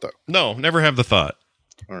the thought, though? No, never have the thought.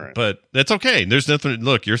 All right. But that's okay. There's nothing.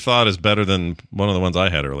 Look, your thought is better than one of the ones I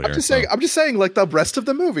had earlier. I'm just saying, like the rest of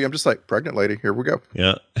the movie, I'm just like, pregnant lady, here we go.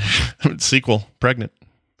 Yeah. Sequel, pregnant.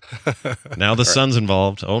 Now the son's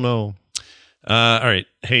involved. Oh, no. All right.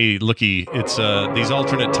 Hey, looky, it's these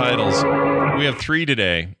alternate titles. We have 3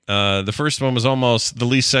 today. The first one was almost the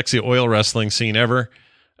least sexy oil wrestling scene ever.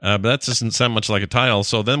 But that doesn't sound much like a title.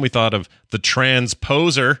 So then we thought of the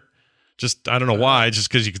Transposer. Just, I don't know why, just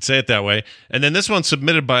because you could say it that way. And then this one's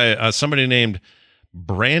submitted by somebody named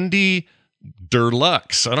Brandy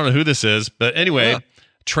Derlux. I don't know who this is. But anyway,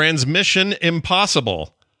 Transmission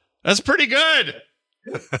Impossible. That's pretty good.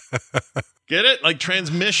 Get it? Like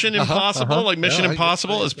Transmission Impossible, like Mission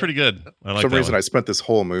Impossible is pretty good. I like For some that reason, one. I spent this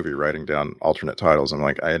whole movie writing down alternate titles, and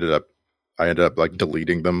like I ended up like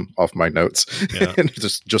deleting them off my notes, Yeah. and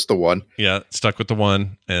just the one. Yeah, stuck with the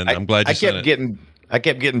one, and I'm glad you said it. I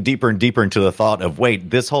kept getting deeper and deeper into the thought of, wait,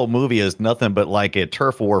 this whole movie is nothing but like a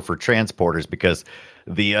turf war for transporters, because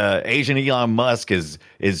the Asian Elon Musk is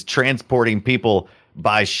transporting people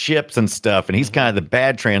by ships and stuff, and he's kind of the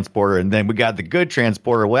bad transporter, and then we got the good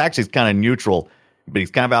transporter. Well, actually, he's kind of neutral, but he's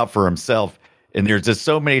kind of out for himself. And there's just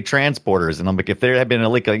so many transporters, and I'm like, if there had been a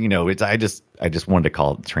like, I just wanted to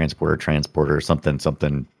call it transporter or something,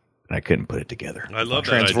 and I couldn't put it together. I love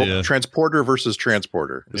that idea. Transporter versus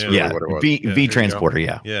transporter is really what it was. V transporter,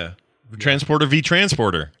 Yeah. Transporter v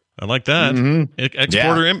transporter. I like that. Mm-hmm.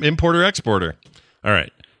 Exporter, importer, exporter. All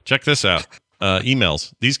right. Check this out.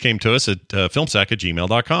 Emails. These came to us at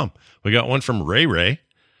filmsack@gmail.com. We got one from Ray,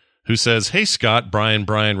 who says, "Hey, Scott, Brian,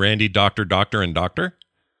 Randy, Doctor, and Doctor.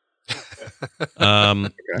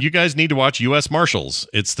 You guys need to watch U.S. Marshals.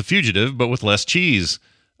 It's The Fugitive, but with less cheese.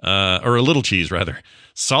 Or a little cheese, rather.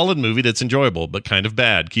 Solid movie that's enjoyable, but kind of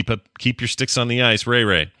bad. Keep your sticks on the ice,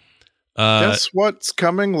 Ray. Guess what's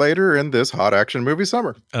coming later in this hot action movie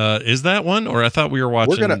summer? Is that one? Or I thought we were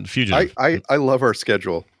watching Fugitive. I love our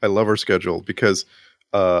schedule. Because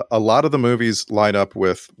a lot of the movies line up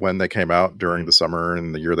with when they came out during the summer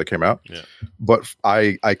and the year they came out. Yeah. But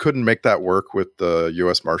I couldn't make that work with the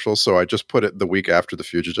U.S. Marshals, so I just put it the week after The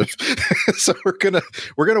Fugitive. So we're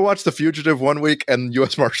gonna watch The Fugitive one week and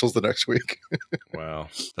U.S. Marshals the next week. Wow,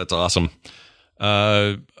 that's awesome.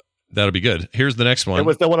 That'll be good. Here's the next one. It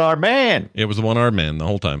was the one-armed man. It was the one-armed man the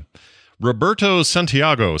whole time. Roberto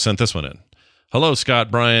Santiago sent this one in. Hello, Scott,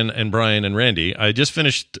 Brian, and Randy. I just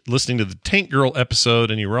finished listening to the Tank Girl episode,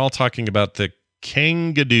 and you were all talking about the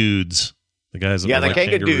Kangadudes. The guys that the like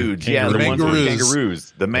Kangadudes. Yeah, the ones with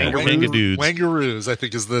kangaroos. The Mangaroos. Wangaroos, I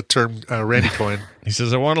think, is the term Randy coined. He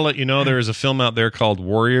says, I want to let you know there is a film out there called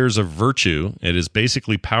Warriors of Virtue. It is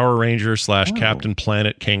basically Power Ranger / Captain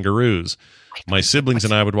Planet Kangaroos. My siblings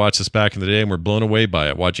and I would watch this back in the day, and we're blown away by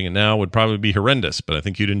it. Watching it now would probably be horrendous, but I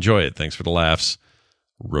think you'd enjoy it. Thanks for the laughs,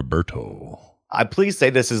 Roberto. Please say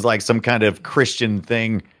this is like some kind of Christian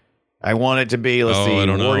thing. I want it to be,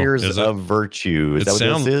 Warriors of Virtue. Is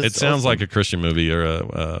that what this is? It sounds like a Christian movie or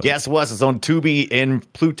a... Guess what? It's on Tubi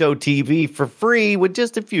and Pluto TV for free with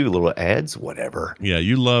just a few little ads, whatever. Yeah,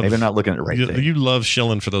 you love... Maybe I'm not looking at the right thing. You love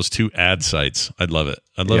shilling for those 2 ad sites. I'd love it.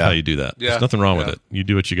 I'd love how you do that. Yeah. There's nothing wrong with it. You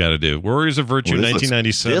do what you got to do. Warriors of Virtue,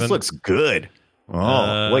 1997. This looks good.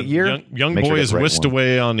 Oh, what year? Young boy is whisked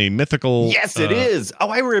away on a mythical... Yes, it is. Oh,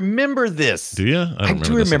 I remember this. Do you? I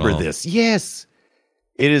do remember this. Yes.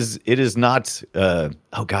 It is not...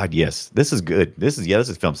 oh, God, yes. This is good. This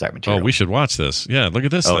is film sack material. Oh, we should watch this. Yeah, look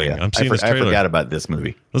at this thing. Yeah. I'm seeing this trailer. I forgot about this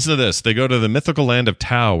movie. Listen to this. They go to the mythical land of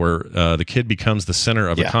Tao, where the kid becomes the center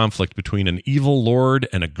of a conflict between an evil lord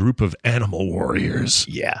and a group of animal warriors.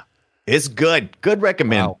 Yeah. It's good. Good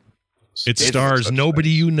recommend. Wow. It stars nobody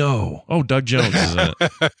you know. Oh, Doug Jones is in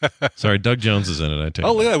it. Sorry, Doug Jones is in it. I take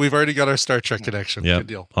it. Yeah, we've already got our Star Trek connection. Yeah, good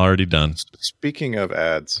deal. Already done. Speaking of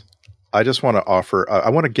ads, I just want to offer. I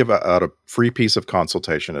want to give out a free piece of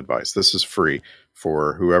consultation advice. This is free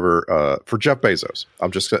for whoever. For Jeff Bezos.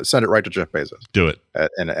 I'm just going to send it right to Jeff Bezos. Do it,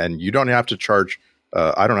 and you don't have to charge.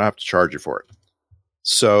 I don't have to charge you for it.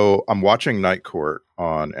 So I'm watching Night Court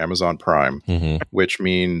on Amazon Prime, which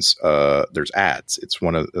means there's ads. It's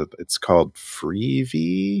called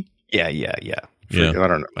Freevee. Yeah. I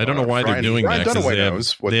don't know. I don't know why they're doing that.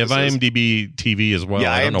 They have IMDb TV as well.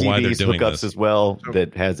 Yeah, I don't know why they're doing hookups this as well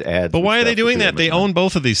that has ads. But why are they doing that? They own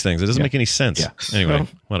both of these things. It doesn't make any sense. Yeah. Anyway,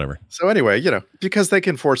 whatever. So anyway, because they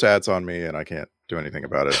can force ads on me and I can't do anything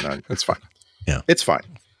about it. And it's fine. Yeah, it's fine.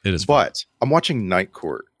 It is. But I'm watching Night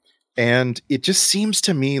Court. And it just seems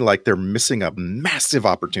to me like they're missing a massive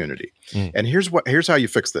opportunity. And here's how you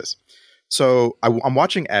fix this. So I'm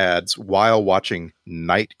watching ads while watching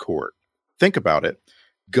Night Court. Think about it.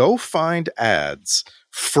 Go find ads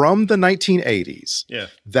from the 1980s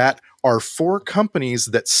that are for companies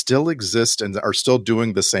that still exist and are still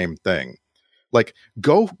doing the same thing. Like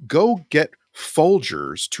go get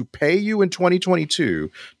Folgers to pay you in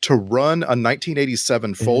 2022 to run a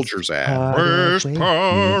 1987 Folgers ad.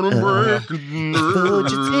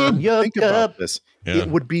 Think about this. It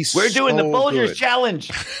would be We're doing the Folgers good. challenge.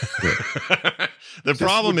 The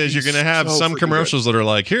problem is you're going to have some commercials that are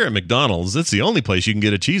like, here at McDonald's, it's the only place you can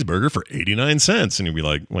get a cheeseburger for 89 cents. And you'd be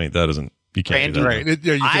like, wait, that isn't. You can't do that. Right.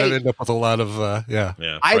 You can end up with a lot of,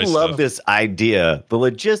 I love this idea. The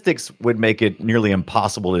logistics would make it nearly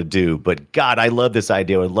impossible to do, but God, I love this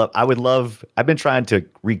idea. I've been trying to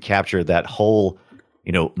recapture that whole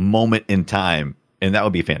moment in time, and that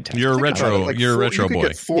would be fantastic. You're a retro. You're a retro boy. You could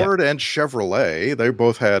get Ford and Chevrolet. They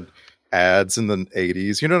both had ads in the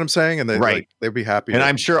 80s. You know what I'm saying? And they'd be happy. And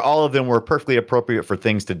I'm sure all of them were perfectly appropriate for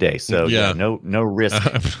things today. So no risk.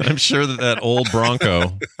 I'm sure that old Bronco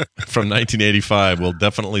from 1985 will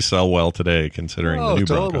definitely sell well today, considering the new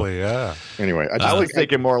Bronco. Totally, yeah. Anyway, I was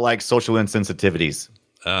thinking more like social insensitivities.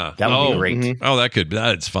 That would be great. Mm-hmm. Oh,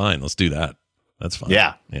 that's fine. Let's do that. That's fine.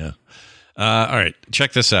 Yeah. Yeah. All right.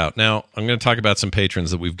 Check this out. Now, I'm going to talk about some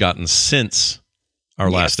patrons that we've gotten since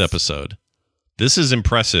our last episode. This is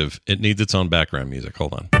impressive. It needs its own background music.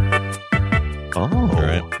 Hold on. Oh,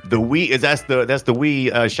 right. The Wii that's the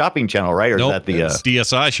Wii shopping channel, right? Or nope, is that the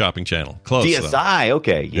DSi shopping channel? Close. DSi, though.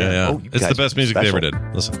 Okay, yeah. Oh, it's the best music special. they ever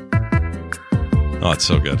did. Listen. Oh, it's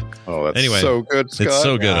so good. Oh, that's anyway, so good, Scott. It's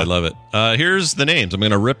so good. I love it. Here's the names. I'm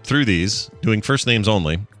going to rip through these, doing first names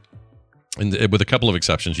only, and with a couple of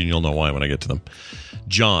exceptions, and you'll know why when I get to them.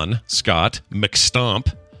 John, Scott,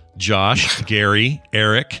 McStomp, Josh, Gary,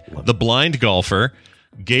 Eric, the blind golfer,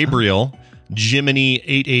 Gabriel,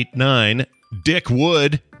 Jiminy889, Dick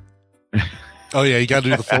Wood. Oh yeah, you got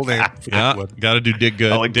to do the full name. Yeah, got to do Dick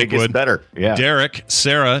Good. Oh, Dick Wood. Better. Yeah. Derek,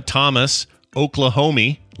 Sarah, Thomas,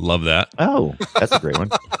 Oklahoma. Love that. Oh, that's a great one.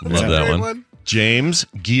 Love that one. James,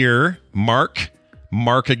 Gear, Mark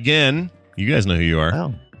again. You guys know who you are.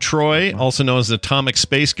 Oh. Troy, also known as Atomic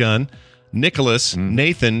Space Gun, Nicholas,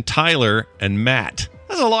 Nathan, Tyler, and Matt.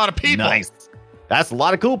 That's a lot of people. Nice. That's a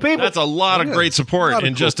lot of cool people. That's a lot of great support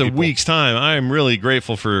in just a week's time. I am really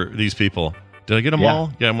grateful for these people. Did I get them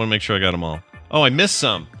all? Yeah, I want to make sure I got them all. Oh, I missed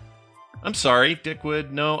some. I'm sorry,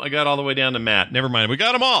 Dickwood. No, I got all the way down to Matt. Never mind. We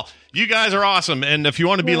got them all. You guys are awesome. And if you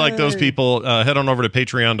want to be like those people, head on over to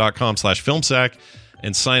patreon.com/filmsack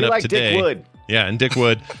and sign up today. Dickwood. Yeah, and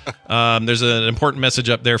Dickwood. There's an important message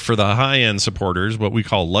up there for the high-end supporters, what we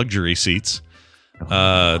call luxury seats.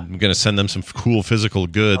 I'm going to send them some cool physical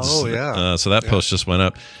goods. Oh, yeah. So that post just went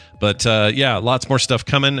up. But lots more stuff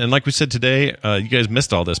coming. And like we said today, you guys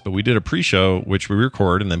missed all this, but we did a pre-show, which we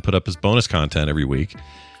record and then put up as bonus content every week.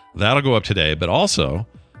 That'll go up today. But also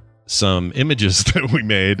some images that we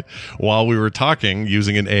made while we were talking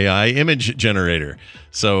using an AI image generator.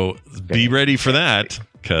 So be ready for that,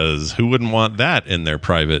 because who wouldn't want that in their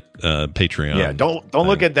private Patreon? Yeah, don't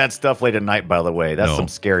look at that stuff late at night, by the way. That's some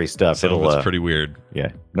scary stuff. It's pretty weird.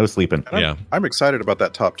 Yeah, no sleeping. I'm excited about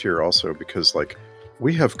that top tier also because, like,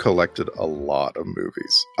 we have collected a lot of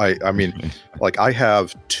movies. I mean, like, I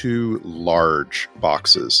have 2 large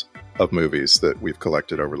boxes of movies that we've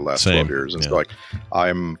collected over the last 12 years. And so, like,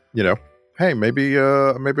 I'm, hey, maybe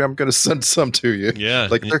I'm going to send some to you. Yeah.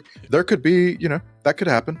 Like, there could be, that could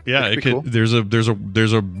happen. Yeah, it could. Cool. There's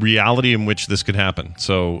a reality in which this could happen.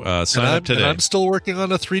 So sign up today. And I'm still working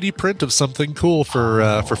on a 3D print of something cool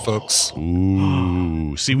for folks.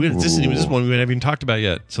 Ooh, see, this is one we haven't even talked about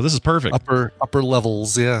yet. So this is perfect. Upper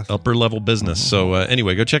levels, yeah. Upper level business. So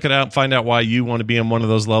anyway, go check it out. Find out why you want to be on one of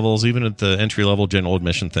those levels. Even at the entry level general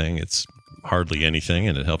admission thing, it's hardly anything,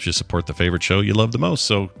 and it helps you support the favorite show you love the most.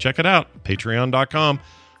 So check it out.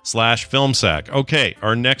 Patreon.com/filmsack. Okay,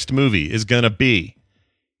 our next movie is going to be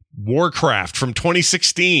Warcraft from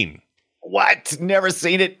 2016. What? Never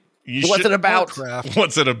seen it. What's it about?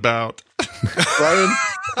 What's it about? Brian,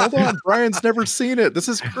 hold on. Brian's never seen it. This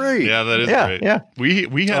is great. Yeah, that is great. Yeah.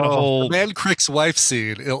 We had a whole Man Crick's wife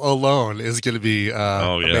scene alone is going to be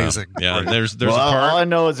amazing. Yeah, there's a part. All I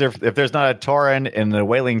know is if there's not a Tauren in the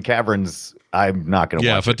Wailing Caverns, I'm not going to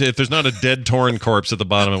watch it. If there's not a dead Tauren corpse at the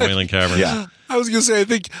bottom of Wailing Caverns. Yeah. I was going to say,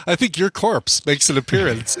 I think your corpse makes an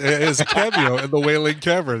appearance as a cameo in the Wailing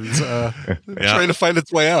Caverns, trying to find its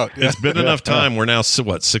way out. It's been enough time. We're now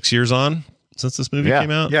 6 years on since this movie came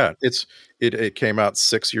out. Yeah, it came out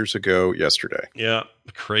 6 years ago yesterday. Yeah,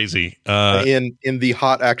 crazy. In the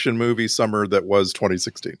hot action movie summer that was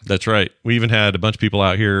 2016. That's right. We even had a bunch of people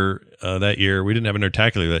out here that year. We didn't have a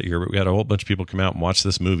Nerdtacular that year, but we had a whole bunch of people come out and watch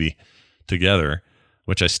this movie together,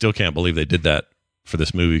 which I still can't believe they did that for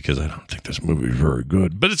this movie, because I don't think this movie is very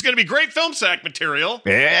good, but it's going to be great film sack material.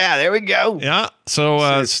 Yeah, there we go. Yeah,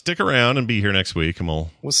 so stick around and be here next week, and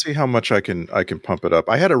we'll see how much I can pump it up.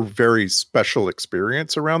 I had a very special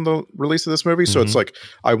experience around the release of this movie, so it's like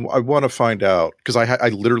I want to find out, because I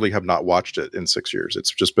literally have not watched it in 6 years.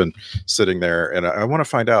 It's just been sitting there, and I want to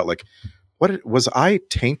find out, like, was I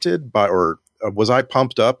tainted by, or was I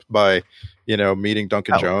pumped up by, meeting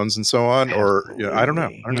Duncan Jones and so on, or I don't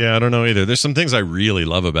know. Yeah, I don't know either. There's some things I really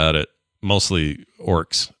love about it. Mostly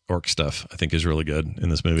orc stuff, I think, is really good in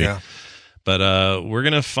this movie. Yeah. But we're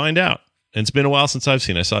gonna find out. And it's been a while since I've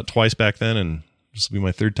seen it. I saw it twice back then, and this will be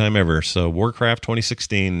my 3rd time ever. So Warcraft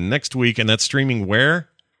 2016 next week, and that's streaming where?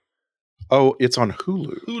 Oh, it's on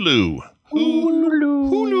Hulu. Hulu.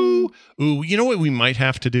 Ooh, you know what we might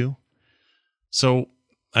have to do? So,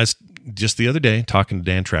 I was just the other day talking to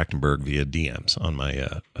Dan Trachtenberg via DMs on my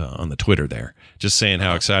on the Twitter there, just saying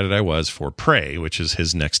how excited I was for Prey, which is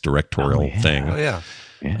his next directorial thing. Oh,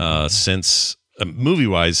 yeah. Since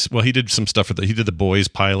movie-wise, well, he did some stuff for he did the Boys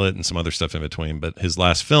pilot and some other stuff in between, but his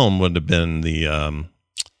last film would have been the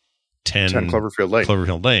 10 Cloverfield Lane.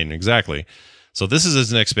 Cloverfield Lane, exactly. So this is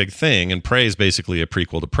his next big thing, and Prey is basically a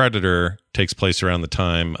prequel to Predator, takes place around the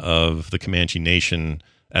time of the Comanche Nation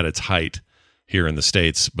at its height here in the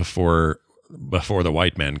States before the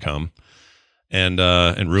white men come and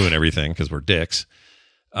ruin everything because we're dicks.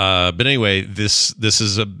 But anyway, this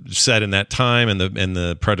is set in that time, and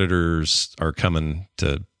the predators are coming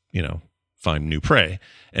to find new prey,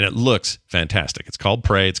 and it looks fantastic. It's called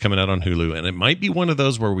Prey. It's coming out on Hulu, and it might be one of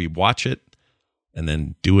those where we watch it and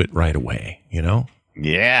then do it right away.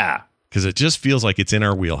 Yeah. Because it just feels like it's in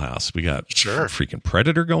our wheelhouse. We got freaking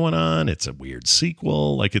Predator going on. It's a weird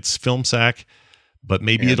sequel, like it's Film Sack, but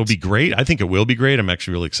maybe it'll be great. I think it will be great. I'm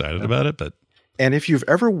actually really excited about it. But and if you've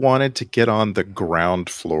ever wanted to get on the ground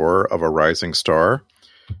floor of a rising star,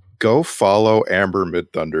 go follow Amber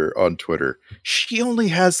Midthunder on Twitter. She only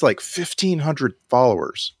has like 1,500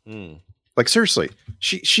 followers. Like seriously,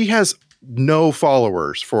 she has no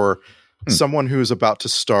followers for someone who's about to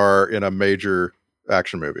star in a major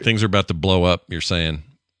action movie. Things are about to blow up, you're saying.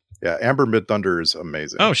 Yeah, Amber Midthunder is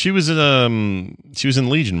amazing. Oh, she was in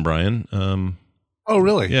Legion, Brian. Oh,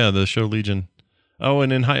 really? Yeah, the show Legion. Oh,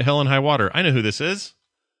 and in Hell and High Water. I know who this is.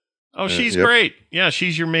 Oh, she's great. Yeah,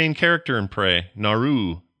 she's your main character in Prey,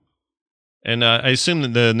 Naru. And I assume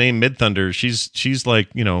that the name Midthunder, she's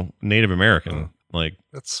like, Native American. Like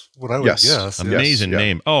that's what I would guess. Amazing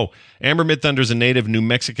name. Oh, Amber Midthunder's a native New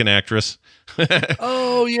Mexican actress.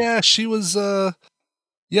 Oh yeah, she was.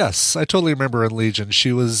 Yes, I totally remember in Legion.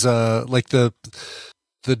 She was like the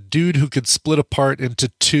dude who could split apart into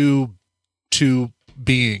two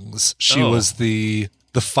beings. She was the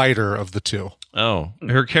fighter of the two. Oh,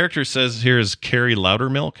 her character says here is Carrie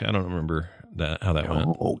Loudermilk. I don't remember how that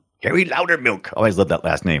went. Oh, Carrie Loudermilk. Always loved that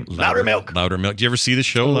last name. Loudermilk. Loudermilk. Do you ever see the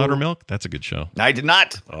show Loudermilk? That's a good show. I did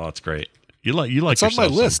not. Oh, it's great. You like it's on my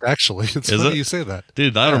list, actually. It's funny you say that.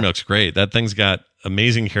 Dude, Loudermilk's great. That thing's got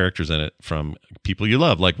amazing characters in it from people you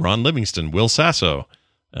love, like Ron Livingston, Will Sasso,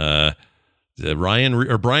 Brian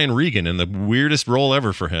Regan in the weirdest role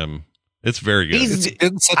ever for him. It's very good. It's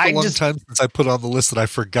been such a long time since I put on the list that I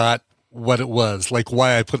forgot what it was, like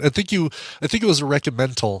why I put. I think it was a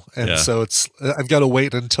recommendal, and so I've got to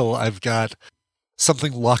wait until I've got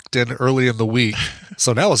something locked in early in the week.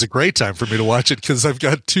 So now is a great time for me to watch it because I've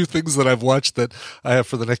got two things that I've watched that I have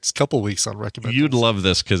for the next couple weeks on recommendals. You'd love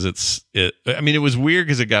this because it was weird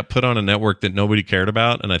because it got put on a network that nobody cared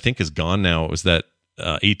about, and I think is gone now. It was that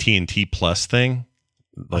AT&T Plus thing.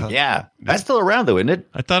 Like, yeah, that's still around though, isn't it?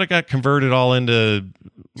 I thought it got converted all into.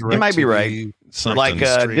 You might be right. Like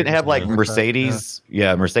didn't have like Mercedes,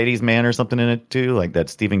 Mercedes Man or something in it too, like that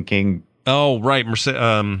Stephen King. Oh right,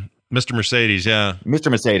 Mr. Mercedes, yeah, Mr.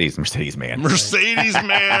 Mercedes Man, Mercedes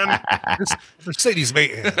Man, Mercedes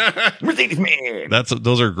Man, Mercedes Man.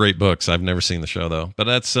 Those are great books. I've never seen the show though, but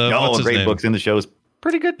that's what's his great name? Books in the show is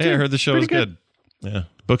pretty good too. Yeah, I heard the show is good. Yeah,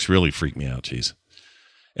 books really freak me out. Jeez.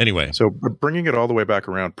 Anyway, so bringing it all the way back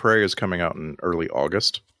around, Prey is coming out in early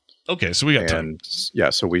August. Okay, so we got time.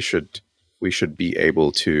 So we should be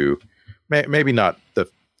able to, maybe not the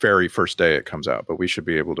very first day it comes out, but we should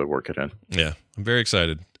be able to work it in. Yeah, I'm very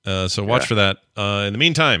excited. So watch for that. In the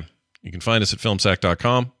meantime, you can find us at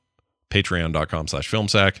filmsack.com,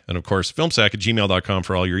 patreon.com/filmsack, and of course, filmsack@gmail.com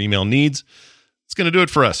for all your email needs. It's going to do it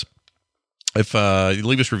for us. If you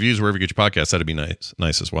leave us reviews wherever you get your podcasts, that'd be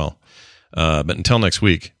nice as well. But until next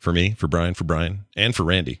week, for me, for Brian, and for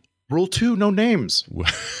Randy. Rule 2, no names.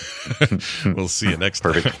 We'll see you next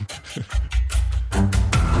time.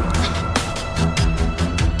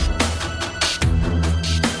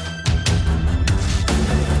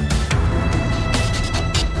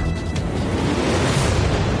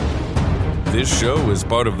 This show is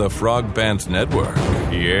part of the Frog Pants Network.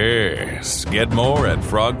 Yes. Get more at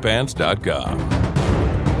frogpants.com.